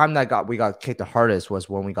time that we got kicked the hardest was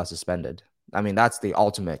when we got suspended. I mean, that's the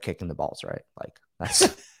ultimate kick in the balls, right? Like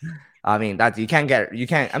that's, I mean, that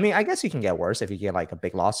I guess you can get worse if you get like a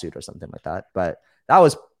big lawsuit or something like that, but that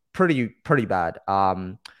was pretty bad.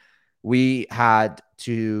 We had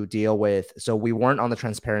to deal with, so we weren't on the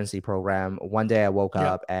transparency program. One day I woke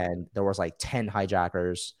up and there was like 10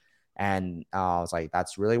 hijackers, and I was like,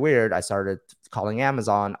 that's really weird. I started calling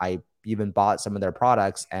Amazon. I even bought some of their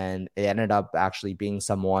products, and it ended up actually being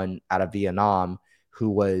someone out of Vietnam who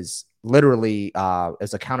was literally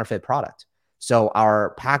is a counterfeit product. So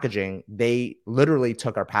our packaging, they literally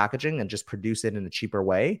took our packaging and just produced it in a cheaper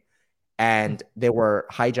way. And they were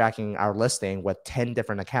hijacking our listing with 10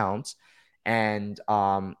 different accounts. and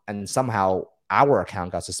somehow our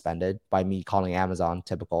account got suspended by me calling Amazon,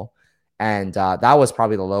 typical. And that was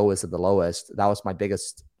probably the lowest of the lowest. That was my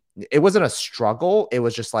biggest. It wasn't a struggle. It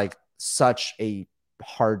was just like such a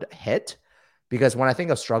hard hit, because when I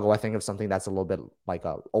think of struggle, I think of something that's a little bit like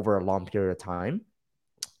over a long period of time.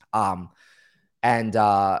 And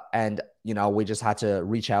you know, we just had to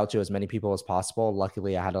reach out to as many people as possible.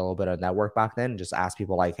 Luckily, I had a little bit of network back then. Just ask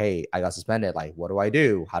people like, hey, I got suspended. Like, what do I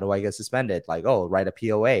do? How do I get suspended? Like, oh, write a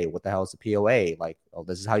POA. What the hell is a POA? Like, oh,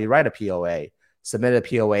 this is how you write a POA. Submitted a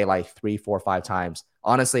POA like 3, 4, 5 times.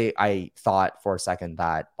 Honestly, I thought for a second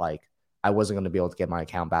that like I wasn't going to be able to get my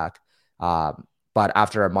account back. But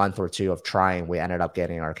after a month or two of trying, we ended up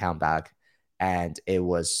getting our account back. And that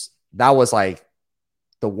was like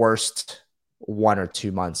the worst 1 or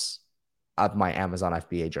 2 months of my Amazon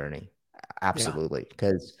FBA journey. Absolutely.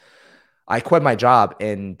 Because I quit my job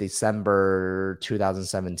in December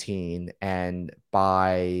 2017. And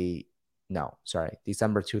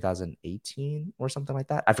December 2018 or something like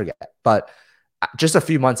that. I forget. But just a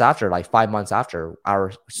few months after, like 5 months after,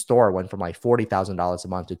 our store went from like $40,000 a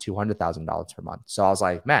month to $200,000 per month. So I was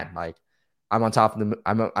like, man, like I'm on top of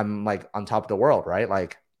I'm like on top of the world, right?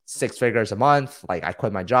 Like 6 figures a month. Like I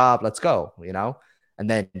quit my job. Let's go, you know? And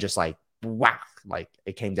then just like, wow, like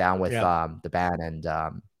it came down with the ban, and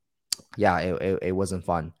it wasn't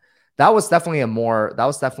fun. That was definitely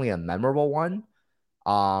a memorable one.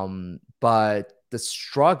 But the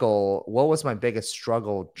struggle, what was my biggest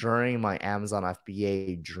struggle during my Amazon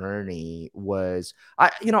FBA journey was,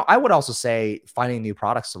 I would also say finding new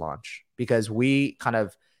products to launch, because we kind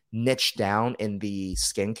of niche down in the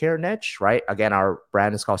skincare niche, right? Again, our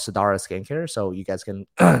brand is called Sadara Skincare, so you guys can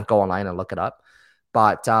go online and look it up.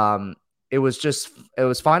 But it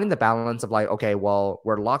was finding the balance of like, okay, well,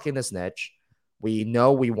 we're locking this niche. We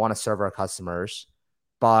know we want to serve our customers,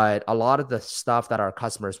 but a lot of the stuff that our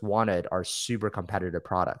customers wanted are super competitive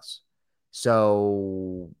products.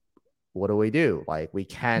 So what do we do? Like, we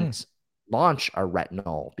can't launch a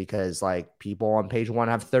retinol because like people on page 1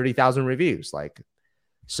 have 30,000 reviews. Like,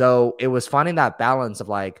 so it was finding that balance of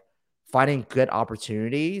like finding good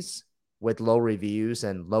opportunities with low reviews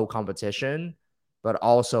and low competition, but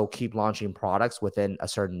also keep launching products within a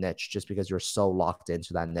certain niche just because you're so locked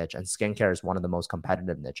into that niche. And skincare is one of the most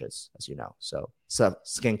competitive niches, as you know. So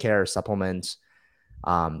skincare, supplements,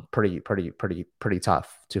 pretty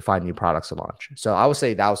tough to find new products to launch. So I would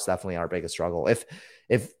say that was definitely our biggest struggle.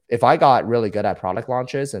 If I got really good at product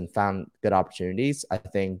launches and found good opportunities, I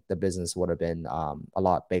think the business would have been a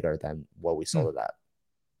lot bigger than what we sold it at.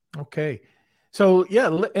 Okay. So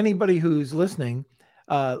yeah, anybody who's listening,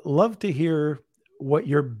 love to hear what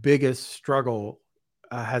your biggest struggle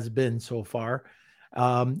has been so far.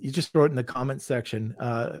 You just throw it in the comment section.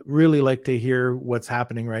 Really like to hear what's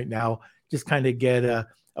happening right now. Just kind of get a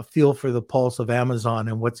feel for the pulse of Amazon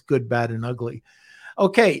and what's good, bad, and ugly.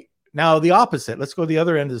 Okay, now the opposite. Let's go to the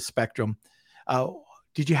other end of the spectrum.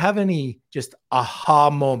 Did you have any just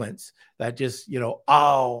aha moments that just,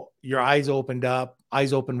 oh, your eyes opened up,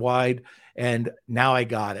 eyes opened wide, and now I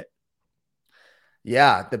got it?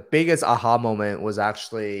 Yeah, the biggest aha moment was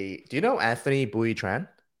actually, do you know Anthony Bui Tran?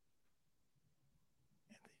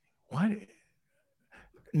 What?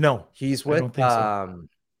 No. He's with, I don't think so.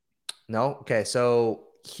 No? Okay, so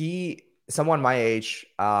someone my age,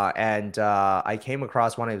 and I came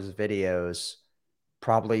across one of his videos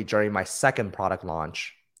probably during my second product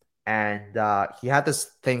launch. And he had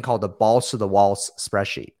this thing called the balls to the walls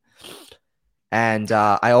spreadsheet. And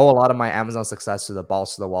I owe a lot of my Amazon success to the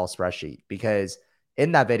balls to the wall spreadsheet, because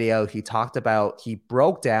in that video, he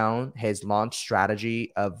broke down his launch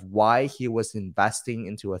strategy of why he was investing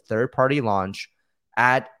into a third-party launch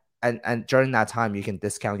and during that time, you can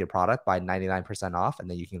discount your product by 99% off, and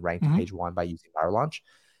then you can rank to page 1 by using Viral Launch.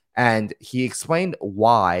 And he explained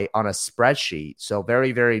why on a spreadsheet, so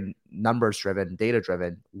very, very numbers-driven,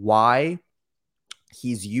 data-driven, why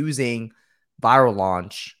he's using Viral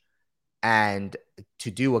Launch and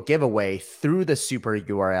to do a giveaway through the super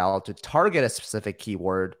URL to target a specific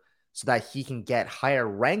keyword so that he can get higher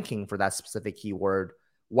ranking for that specific keyword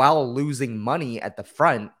while losing money at the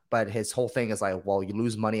front. But his whole thing is like, well, you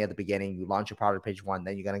lose money at the beginning, you launch your product page 1,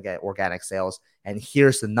 then you're going to get organic sales. And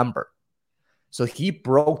here's the number. So he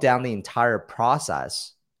broke down the entire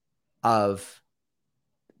process of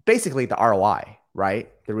basically the ROI,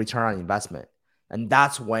 right? The return on investment. And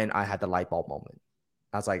that's when I had the light bulb moment.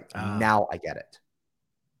 I was like, now I get it.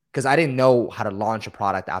 Because I didn't know how to launch a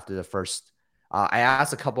product after the first. I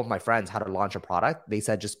asked a couple of my friends how to launch a product. They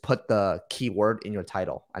said, just put the keyword in your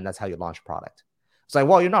title, and that's how you launch a product. It's like,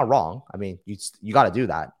 well, you're not wrong. I mean, you got to do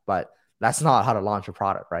that, but that's not how to launch a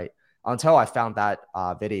product, right? until I found that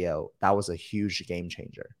video. That was a huge game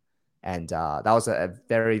changer. And that was a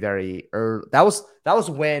very, very early, that was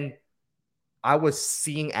when I was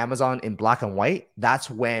seeing Amazon in black and white. That's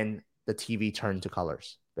when the TV turned to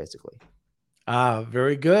colors, basically.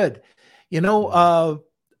 Very good.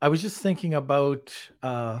 I was just thinking about,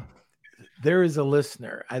 there is a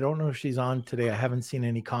listener. I don't know if she's on today. I haven't seen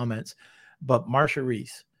any comments, but Marsha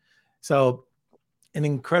Reese. So an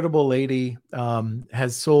incredible lady,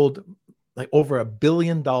 has sold like over $1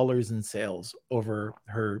 billion in sales over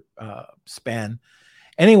her span.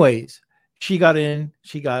 Anyways, she got in,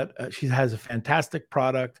 she has a fantastic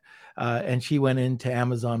product, and she went into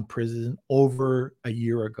Amazon Prison over a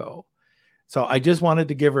year ago. So I just wanted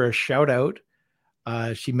to give her a shout out.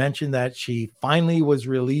 She mentioned that she finally was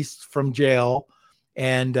released from jail,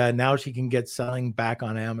 and now she can get selling back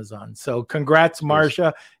on Amazon. So congrats,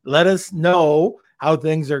 Marsha. Let us know how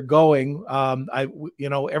things are going.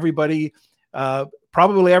 Everybody,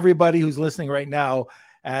 probably everybody who's listening right now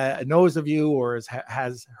knows of you or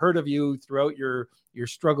has heard of you throughout your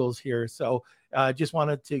struggles here. So just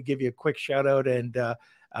wanted to give you a quick shout out, and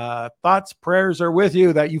thoughts, prayers are with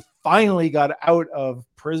you that you finally got out of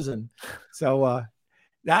prison. So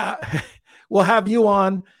we'll have you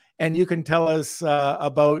on, and you can tell us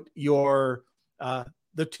about your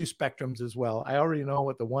the two spectrums as well. I already know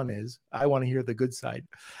what the one is. I want to hear the good side.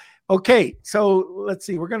 Okay, so let's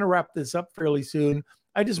see. We're going to wrap this up fairly soon.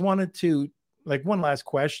 I just wanted to, like, one last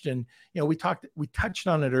question. We touched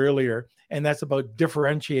on it earlier, and that's about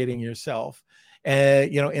differentiating yourself,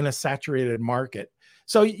 in a saturated market.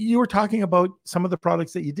 So you were talking about some of the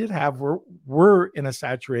products that you did have were in a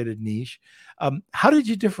saturated niche. How did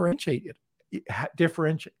you differentiate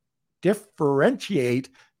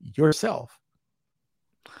yourself?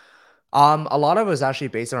 A lot of it was actually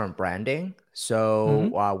based on branding.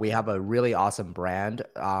 So we have a really awesome brand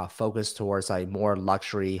focused towards like more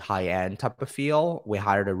luxury, high-end type of feel. We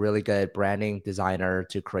hired a really good branding designer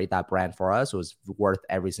to create that brand for us. It was worth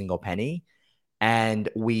every single penny. And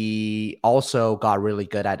we also got really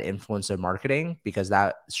good at influencer marketing because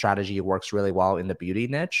that strategy works really well in the beauty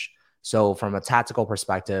niche. So from a tactical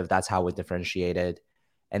perspective, that's how we differentiated.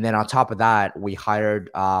 And then on top of that, we hired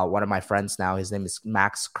one of my friends now. His name is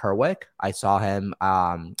Max Kerwick. I saw him.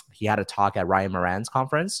 He had a talk at Ryan Moran's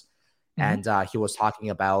conference, and he was talking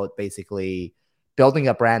about basically building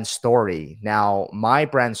a brand story. Now, my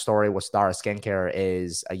brand story with Stara Skincare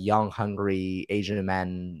is a young, hungry Asian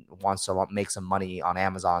man wants to make some money on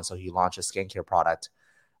Amazon, so he launched a skincare product.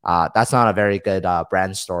 That's not a very good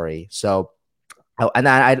brand story. So, and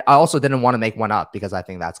I also didn't want to make one up because I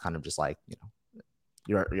think that's kind of just like,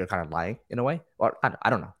 you're kind of lying in a way, or I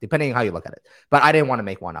don't know, depending on how you look at it. But I didn't want to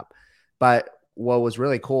make one up. But what was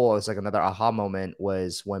really cool is like another aha moment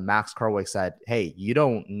was when Max Kerwick said, hey, you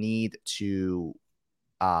don't need to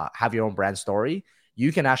have your own brand story.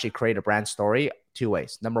 You can actually create a brand story two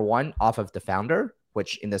ways. Number one, off of the founder,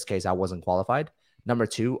 which in this case, I wasn't qualified. Number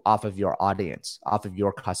two, off of your audience, off of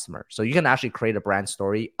your customer. So you can actually create a brand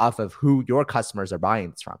story off of who your customers are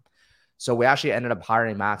buying this from. So we actually ended up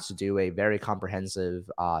hiring Max to do a very comprehensive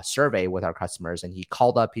survey with our customers. And he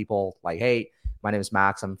called up people like, hey, my name is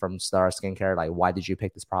Max. I'm from Stara Skincare. Like, why did you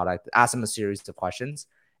pick this product? Ask them a series of questions.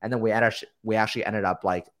 And then we actually ended up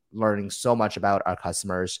like learning so much about our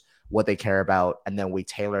customers, what they care about. And then we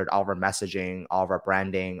tailored all of our messaging, all of our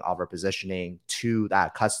branding, all of our positioning to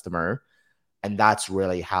that customer. And that's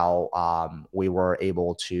really how we were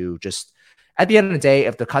able to just, at the end of the day,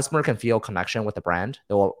 if the customer can feel connection with the brand,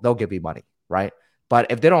 they'll give you money, right?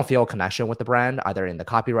 But if they don't feel connection with the brand, either in the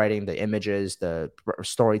copywriting, the images, the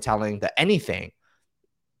storytelling, the anything,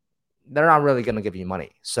 they're not really going to give you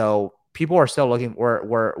money. So people are still looking.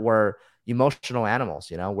 We're emotional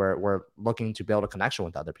animals, We're looking to build a connection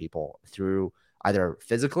with other people through either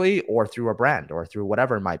physically or through a brand or through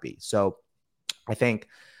whatever it might be. So I think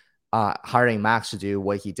hiring Max to do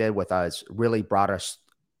what he did with us really brought us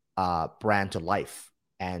brand to life.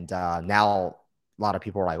 And now a lot of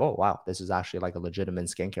people are like, oh, wow, this is actually like a legitimate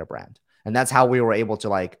skincare brand. And that's how we were able to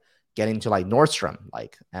like get into like Nordstrom,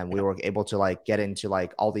 and we were able to like get into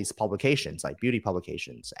like all these publications, like beauty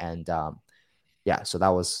publications. And so that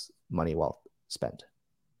was money well spent.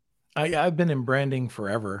 I've been in branding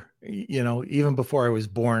forever. Even before I was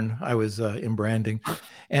born, I was in branding.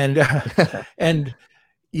 And, and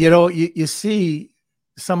you see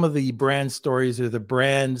some of the brand stories or the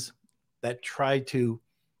brands that try to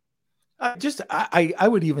I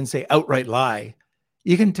would even say outright lie.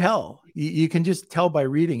 You can tell. You can just tell by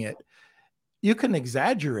reading it. You can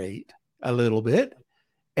exaggerate a little bit,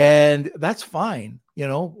 and that's fine.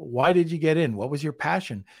 Why did you get in? What was your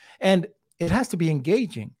passion? And it has to be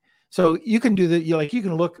engaging. So you can do that. You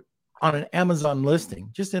can look on an Amazon listing,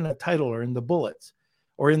 just in a title or in the bullets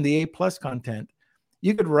or in the A+ content.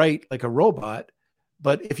 You could write like a robot,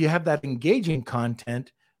 but if you have that engaging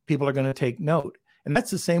content, people are going to take note. And that's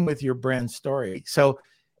the same with your brand story. So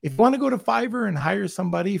if you want to go to Fiverr and hire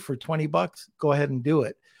somebody for $20, go ahead and do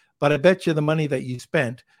it. But I bet you the money that you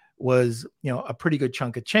spent was, a pretty good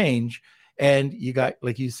chunk of change. And you got,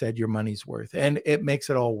 like you said, your money's worth, and it makes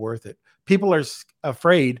it all worth it. People are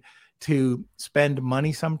afraid to spend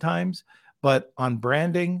money sometimes, but on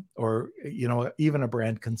branding or, even a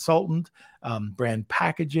brand consultant, brand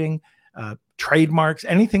packaging, trademarks,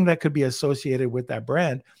 anything that could be associated with that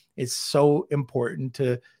brand, it's so important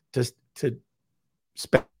to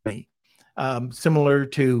spend money. Similar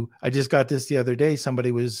to, I just got this the other day.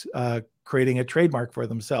 Somebody was creating a trademark for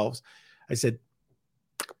themselves. I said,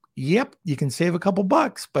 yep, you can save a couple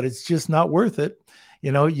bucks, but it's just not worth it.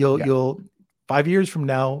 You'll 5 years from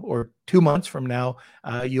now or 2 months from now,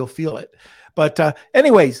 you'll feel it. But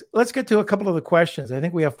anyways, let's get to a couple of the questions. I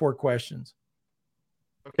think we have 4 questions.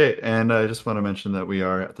 Okay, and I just want to mention that we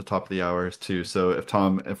are at the top of the hours too. So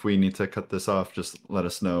if we need to cut this off, just let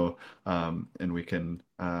us know, and we can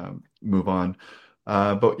move on.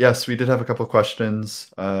 But yes, we did have a couple of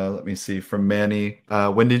questions. Let me see, from Manny.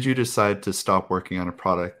 When did you decide to stop working on a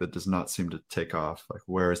product that does not seem to take off? Like,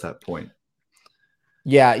 where is that point?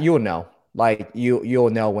 Yeah, you'll know. Like you'll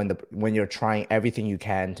know when you're trying everything you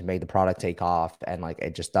can to make the product take off, and like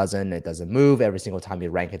it doesn't move. Every single time you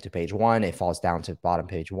rank it to page 1, it falls down to bottom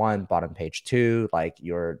page 1, bottom page 2. Like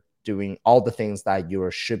you're doing all the things that you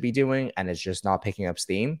should be doing, and it's just not picking up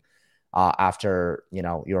steam. After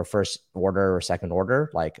your first order or second order,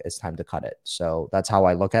 like it's time to cut it. So that's how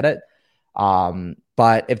I look at it.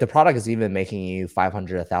 But if the product is even making you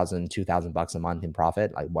 500, 1,000, 2,000 bucks a month in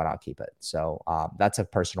profit, like why not keep it? So that's a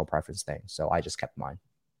personal preference thing. So I just kept mine.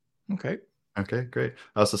 Okay. Okay, great.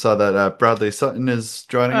 I also saw that Bradley Sutton is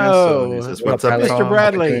joining us. So he says, what's up, Mr.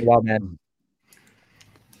 Bradley? Well, man.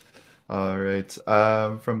 All right.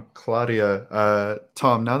 From Claudia,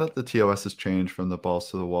 Tom, now that the TOS has changed from the balls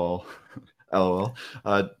to the wall, LOL,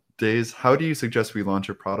 days, how do you suggest we launch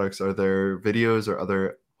our products? Are there videos or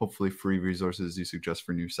other hopefully free resources you suggest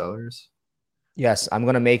for new sellers? Yes, I'm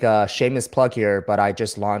going to make a shameless plug here, but I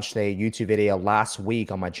just launched a YouTube video last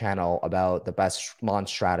week on my channel about the best launch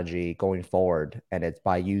strategy going forward. And it's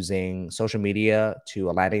by using social media to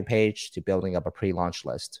a landing page to building up a pre-launch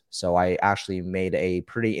list. So I actually made a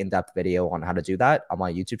pretty in-depth video on how to do that on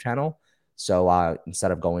my YouTube channel. So instead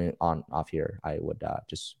of going on off here, I would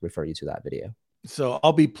just refer you to that video. So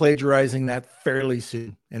I'll be plagiarizing that fairly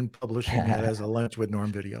soon and publishing it as a Lunch with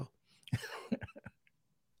Norm video.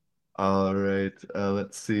 All right.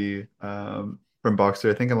 Let's see. From Boxer,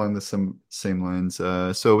 I think along the same lines.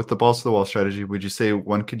 So with the balls to the wall strategy, would you say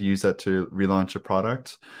one could use that to relaunch a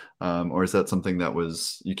product? Or is that something that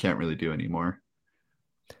you can't really do anymore?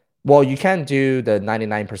 Well, you can't do the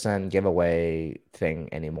 99% giveaway thing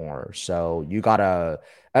anymore. So you gotta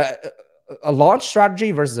a launch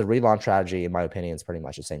strategy versus a relaunch strategy, in my opinion, is pretty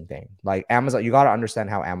much the same thing. Like Amazon, you got to understand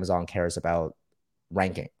how Amazon cares about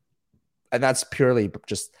ranking. And that's purely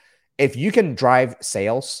just, if you can drive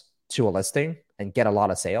sales to a listing and get a lot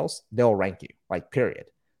of sales, they'll rank you, like, period.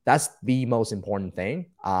 That's the most important thing.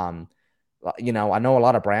 I know a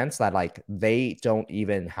lot of brands that like, they don't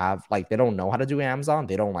even have, like, they don't know how to do Amazon.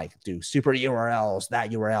 They don't like do super URLs,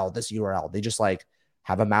 that URL, this URL. They just like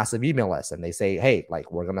have a massive email list and they say, hey,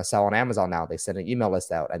 like, we're going to sell on Amazon now. They send an email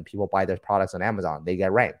list out and people buy their products on Amazon. They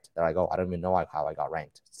get ranked. They're like, oh, I don't even know how I got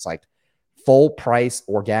ranked. It's like full price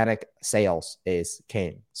organic sales is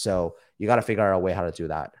king. So you got to figure out a way how to do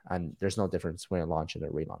that. And there's no difference between a launch and a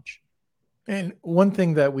relaunch. And one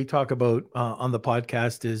thing that we talk about on the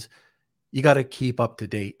podcast is you got to keep up to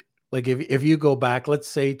date. Like if you go back, let's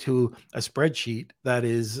say, to a spreadsheet that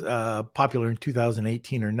is popular in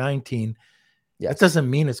 2018 or 19, that doesn't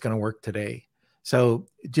mean it's going to work today. So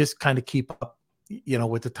just kind of keep up,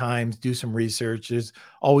 with the times, do some research. There's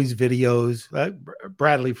always videos.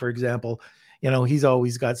 Bradley, for example, he's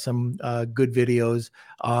always got some good videos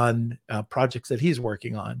on projects that he's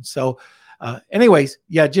working on. So anyways,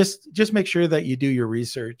 yeah, just make sure that you do your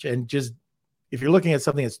research, and just, if you're looking at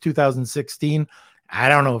something that's 2016, I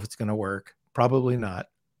don't know if it's going to work. Probably not.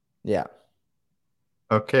 Yeah.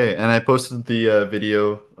 Okay, and I posted the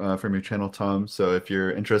video from your channel, Tom. So if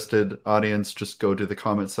you're interested, audience, just go to the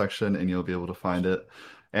comment section and you'll be able to find it.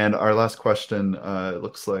 And our last question, it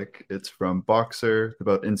looks like it's from Boxer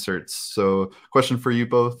about inserts. So question for you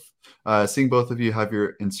both. Seeing both of you have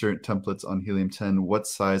your insert templates on Helium 10, what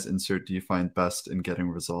size insert do you find best in getting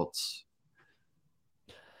results?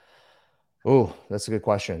 Oh, that's a good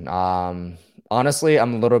question. Honestly,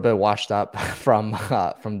 I'm a little bit washed up from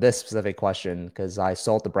this specific question because I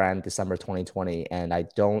sold the brand December 2020, and I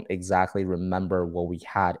don't exactly remember what we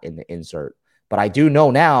had in the insert. But I do know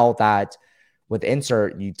now that with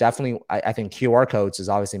insert, you definitely, I think QR codes is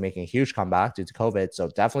obviously making a huge comeback due to COVID. So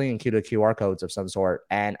definitely include a QR codes of some sort.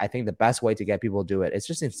 And I think the best way to get people to do it is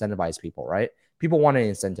just incentivize people, right? People want an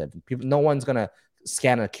incentive. People, no one's gonna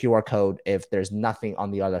scan a QR code if there's nothing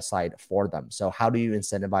on the other side for them. So how do you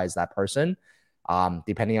incentivize that person?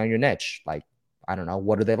 Depending on your niche, like, I don't know,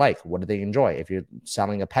 what do they like? What do they enjoy? If you're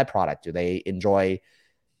selling a pet product, do they enjoy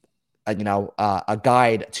a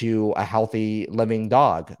guide to a healthy living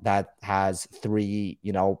dog that has 3,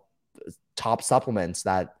 top supplements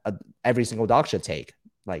that every single dog should take?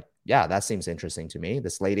 Like, yeah, that seems interesting to me.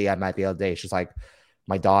 This lady I met the other day, she's like,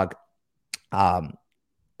 my dog,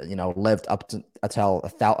 lived up to until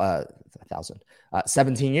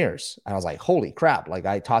 17 years. And I was like, holy crap. Like,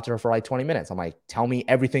 I talked to her for like 20 minutes. I'm like, tell me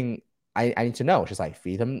everything I need to know. She's like,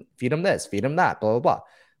 feed him this, feed him that, blah, blah, blah.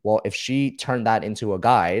 Well, if she turned that into a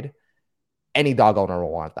guide, any dog owner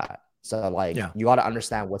will want that. So like, you got to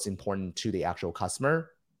understand what's important to the actual customer.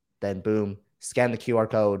 Then boom, scan the QR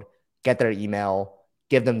code, get their email,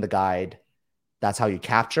 give them the guide. That's how you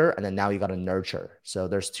capture. And then now you got to nurture. So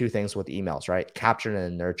there's 2 things with emails, right? Capture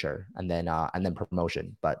and nurture, and then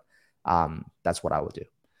promotion. But that's what I would do.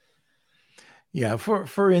 Yeah,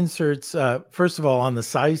 for inserts, first of all, on the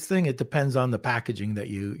size thing, it depends on the packaging that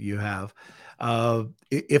you have.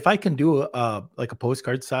 If I can do like a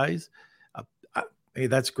postcard size, hey,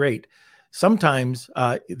 that's great. Sometimes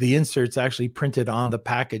the insert's actually printed on the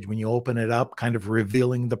package when you open it up, kind of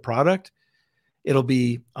revealing the product. It'll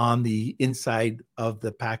be on the inside of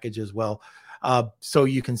the package as well, so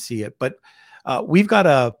you can see it. But we've had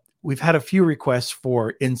a few requests for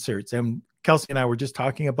inserts, and Kelsey and I were just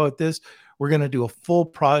talking about this. We're going to do a full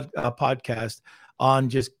podcast on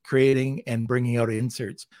just creating and bringing out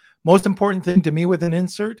inserts. Most important thing to me with an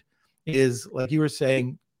insert is, like you were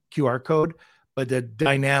saying, QR code, but the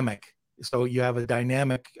dynamic. So you have a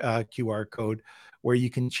dynamic QR code where you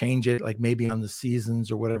can change it, like maybe on the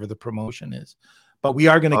seasons or whatever the promotion is. But we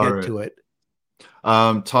are going to get to it.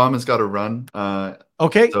 Tom has got to run.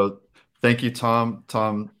 Okay. So thank you, Tom.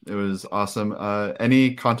 Tom, it was awesome.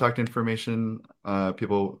 Any contact information,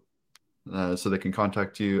 people, so they can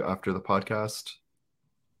contact you after the podcast?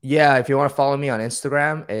 Yeah, if you want to follow me on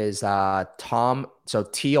Instagram, is Tom, so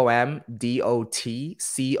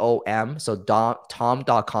TOMDOTCOM, so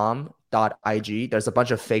tom.com.ig. There's a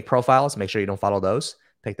bunch of fake profiles. Make sure you don't follow those.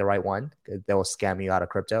 Pick the right one. They will scam you out of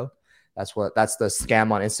crypto. That's the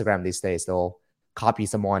scam on Instagram these days. They'll copy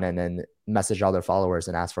someone and then message all their followers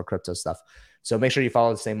and ask for crypto stuff. So make sure you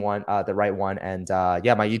follow the same one, the right one. And my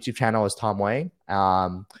YouTube channel is Tom Wang.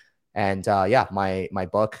 My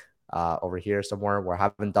book over here somewhere. We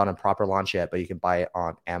haven't done a proper launch yet, but you can buy it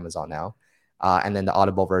on Amazon now. And then the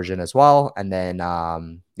Audible version as well. And then,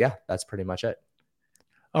 that's pretty much it.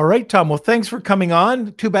 All right, Tom. Well, thanks for coming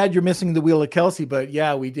on. Too bad you're missing the Wheel of Kelsey, but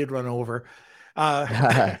yeah, we did run over.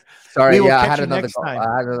 Sorry. I had another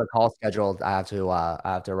call scheduled. I have to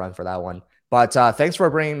run for that one. But thanks for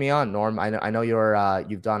bringing me on, Norm. I know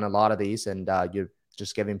you've done a lot of these, and you're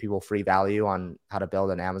just giving people free value on how to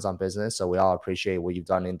build an Amazon business. So we all appreciate what you've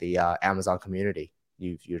done in the Amazon community.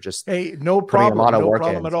 You're just no problem. A lot of work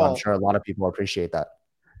problem in, at so all. I'm sure a lot of people appreciate that.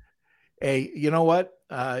 Hey, you know what?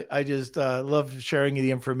 I just love sharing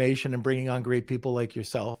the information and bringing on great people like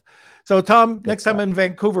yourself. So, Tom, next time in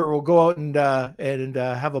Vancouver, we'll go out and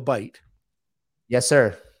have a bite. Yes,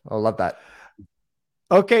 sir. I'll love that.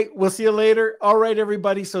 Okay, we'll see you later. All right,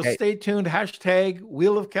 everybody. So stay tuned. Hashtag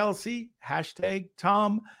Wheel of Kelsey, hashtag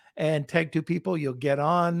Tom, and tag 2 people. You'll get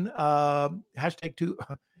on. Hashtag 2.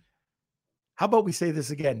 How about we say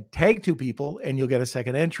this again? Tag 2 people, and you'll get a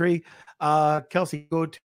second entry. Kelsey, go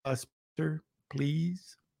to Sponsor,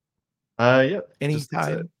 please. Yeah.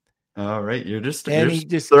 Anytime. All right. You're just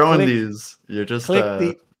throwing these. You're just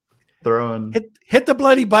throwing. Hit the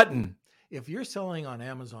bloody button. If you're selling on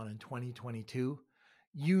Amazon in 2022,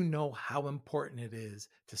 you know how important it is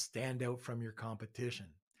to stand out from your competition.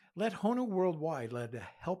 Let Hono Worldwide lend a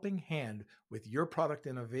helping hand with your product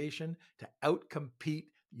innovation to outcompete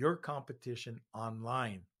your competition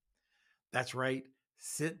online. That's right.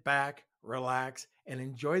 Sit back, relax, and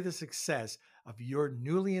enjoy the success of your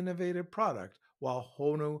newly innovative product while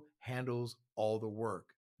Hono handles all the work.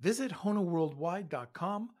 Visit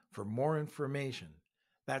honoworldwide.com for more information.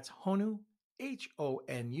 That's Honu,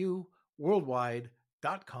 HONU,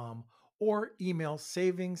 worldwide.com, or email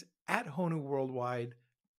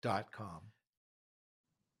savings@honoworldwide.com.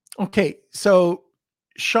 Okay, so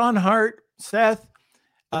Sean Hart, Seth,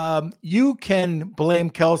 you can blame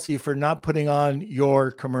Kelsey for not putting on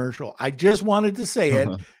your commercial. I just wanted to say it.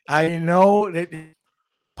 I know that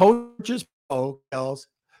Poachers Pro, Kels,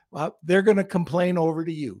 they're going to complain over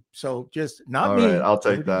to you. So just not All me. right, I'll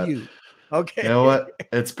take that. You. Okay. You know what?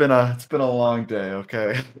 It's been a long day.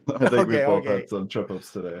 Okay. I think we both Okay. had some trip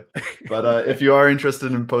ups today. But if you are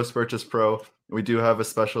interested in Post Purchase Pro, we do have a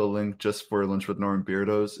special link just for Lunch with Norm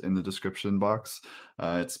Beardos in the description box.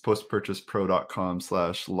 It's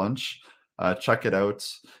postpurchasepro.com/lunch. Check it out.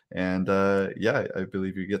 And yeah, I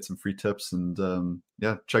believe you get some free tips. And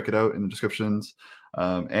yeah, check it out in the descriptions.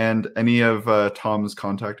 And any of Tom's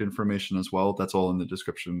contact information as well, that's all in the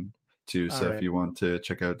description too. So if you want to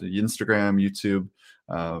check out the Instagram, YouTube,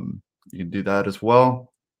 you can do that as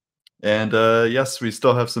well. And yes, we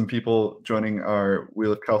still have some people joining our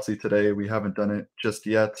Wheel of Kelsey today. We haven't done it just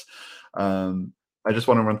yet. I just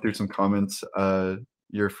want to run through some comments.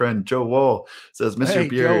 Your friend Joe Wall says, Mr.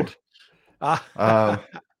 Beard.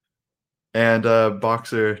 And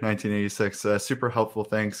Boxer 1986, super helpful.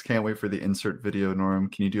 Thanks. Can't wait for the insert video, Norm.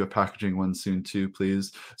 Can you do a packaging one soon too,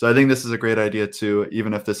 please? So I think this is a great idea too,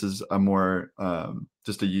 even if this is a more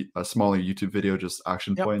just a smaller YouTube video, just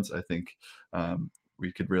action points. I think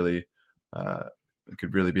we could really it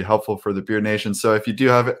could really be helpful for the Beard Nation. So if you do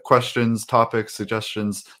have questions, topics,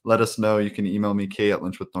 suggestions, let us know. You can email me,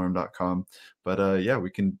 k@lunchwithnorm.com. But yeah, we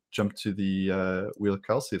can jump to the Wheel of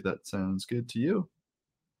Kelsey if that sounds good to you.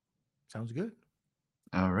 Sounds good.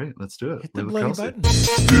 All right, let's do it. Hit the bloody button.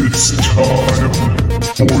 It's time for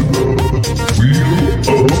the Wheel of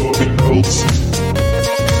Kelsey.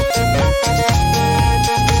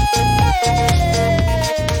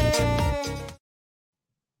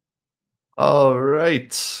 All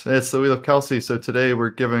right, it's the Wheel of Kelsey. So today we're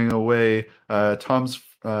giving away Tom's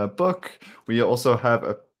book. We also have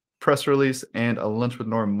a press release and a Lunch with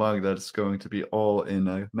Norm mug that's going to be all in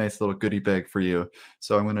a nice little goodie bag for you.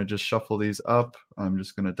 So I'm going to just shuffle these up. I'm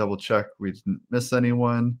just going to double check we didn't miss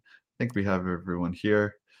anyone. I think we have everyone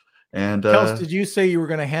here. And Kels, did you say you were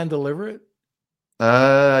going to hand deliver it?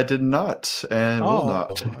 I did not, and will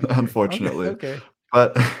not, unfortunately. Okay.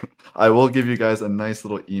 But I will give you guys a nice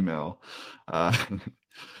little email.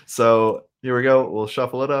 So here we go. We'll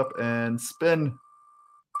shuffle it up and spin.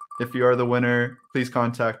 If you are the winner, please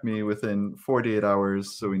contact me within 48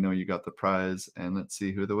 hours so we know you got the prize. And let's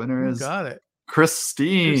see who the winner is. Got it.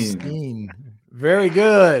 Christine. Very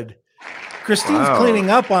good. Christine's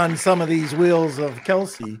cleaning up on some of these Wheels of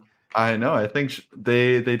Kelsey. I know. I think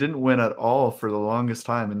they didn't win at all for the longest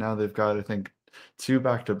time. And now they've got, I think, 2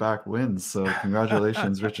 back-to-back wins. So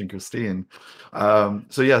congratulations, Rich and Christine.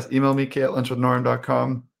 So yes, email me,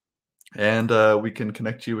 k@lunchwithnorm.com. And we can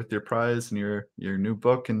connect you with your prize and your new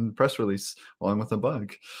book and press release along with a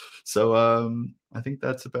bug. So I think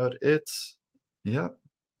that's about it. Yeah.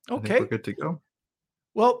 Okay. We're good to go.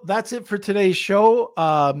 Well, that's it for today's show.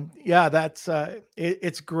 Yeah, that's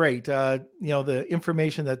it's great. You know, the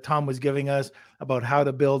information that Tom was giving us about how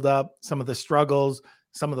to build up, some of the struggles,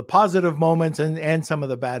 some of the positive moments and some of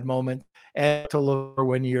the bad moments, and to look for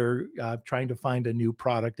when you're trying to find a new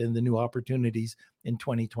product and the new opportunities in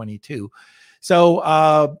 2022.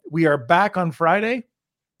 So we are back on Friday,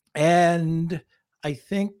 and I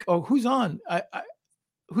think who's on?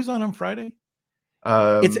 Who's on Friday?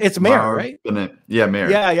 It's Mayor, right? Yeah, Mayor.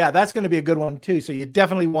 Yeah, that's going to be a good one too. So you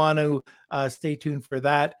definitely want to stay tuned for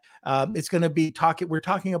that. It's going to be we're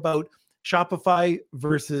talking about Shopify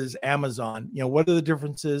versus Amazon. You know, what are the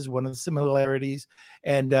differences? What are the similarities?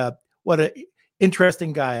 And what an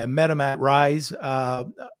interesting guy. I met him at Rise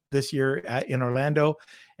this year in Orlando,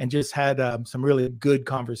 and just had some really good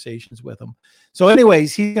conversations with him. So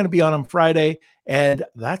anyways, he's going to be on Friday, and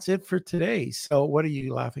that's it for today. So what are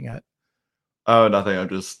you laughing at? Oh, nothing. I'm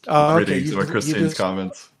just reading some of Christine's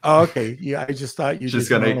comments. Oh, okay. Yeah, I just thought she's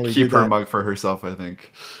going to keep her mug for herself, I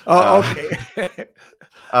think. Oh, okay.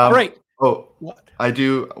 All right. Oh, what? I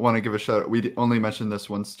do want to give a shout out. We only mentioned this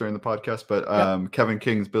once during the podcast, but Kevin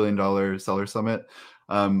King's $1 Billion Seller Summit.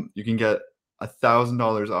 You can get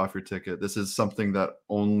 $1,000 off your ticket. This is something that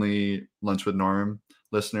only Lunch with Norm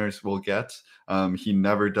listeners will get. He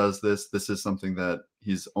never does this. This is something that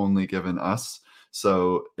he's only given us.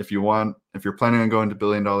 So if you're planning on going to $1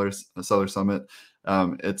 Billion Seller Summit,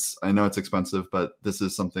 I know it's expensive, but this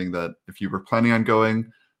is something that if you were planning on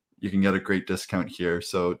going, you can get a great discount here.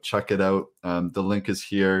 So check it out. The link is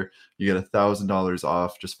here. You get $1,000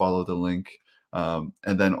 off. Just follow the link. And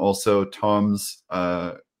then also Tom's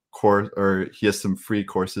course, or he has some free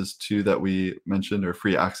courses too that we mentioned, or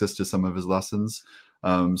free access to some of his lessons.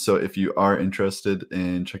 So if you are interested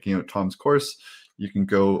in checking out Tom's course, you can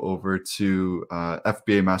go over to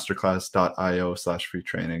fbamasterclass.io/free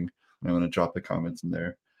training. I'm going to drop the comments in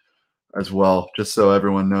there as well, just so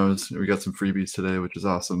everyone knows. We got some freebies today, which is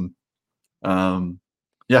awesome.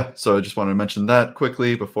 Yeah, so I just wanted to mention that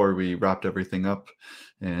quickly before we wrapped everything up.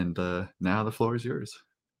 And now the floor is yours.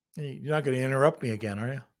 You're not going to interrupt me again,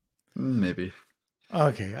 are you? Maybe.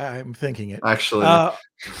 Okay, I'm thinking it. Actually.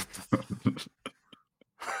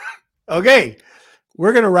 Okay,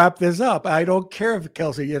 we're going to wrap this up. I don't care if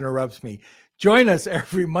Kelsey interrupts me. Join us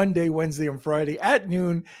every Monday, Wednesday, and Friday at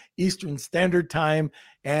noon Eastern Standard Time.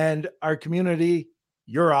 And our community,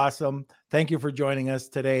 you're awesome. Thank you for joining us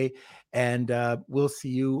today. And we'll see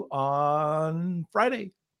you on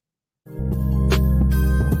Friday.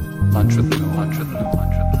 Lunch with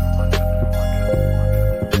the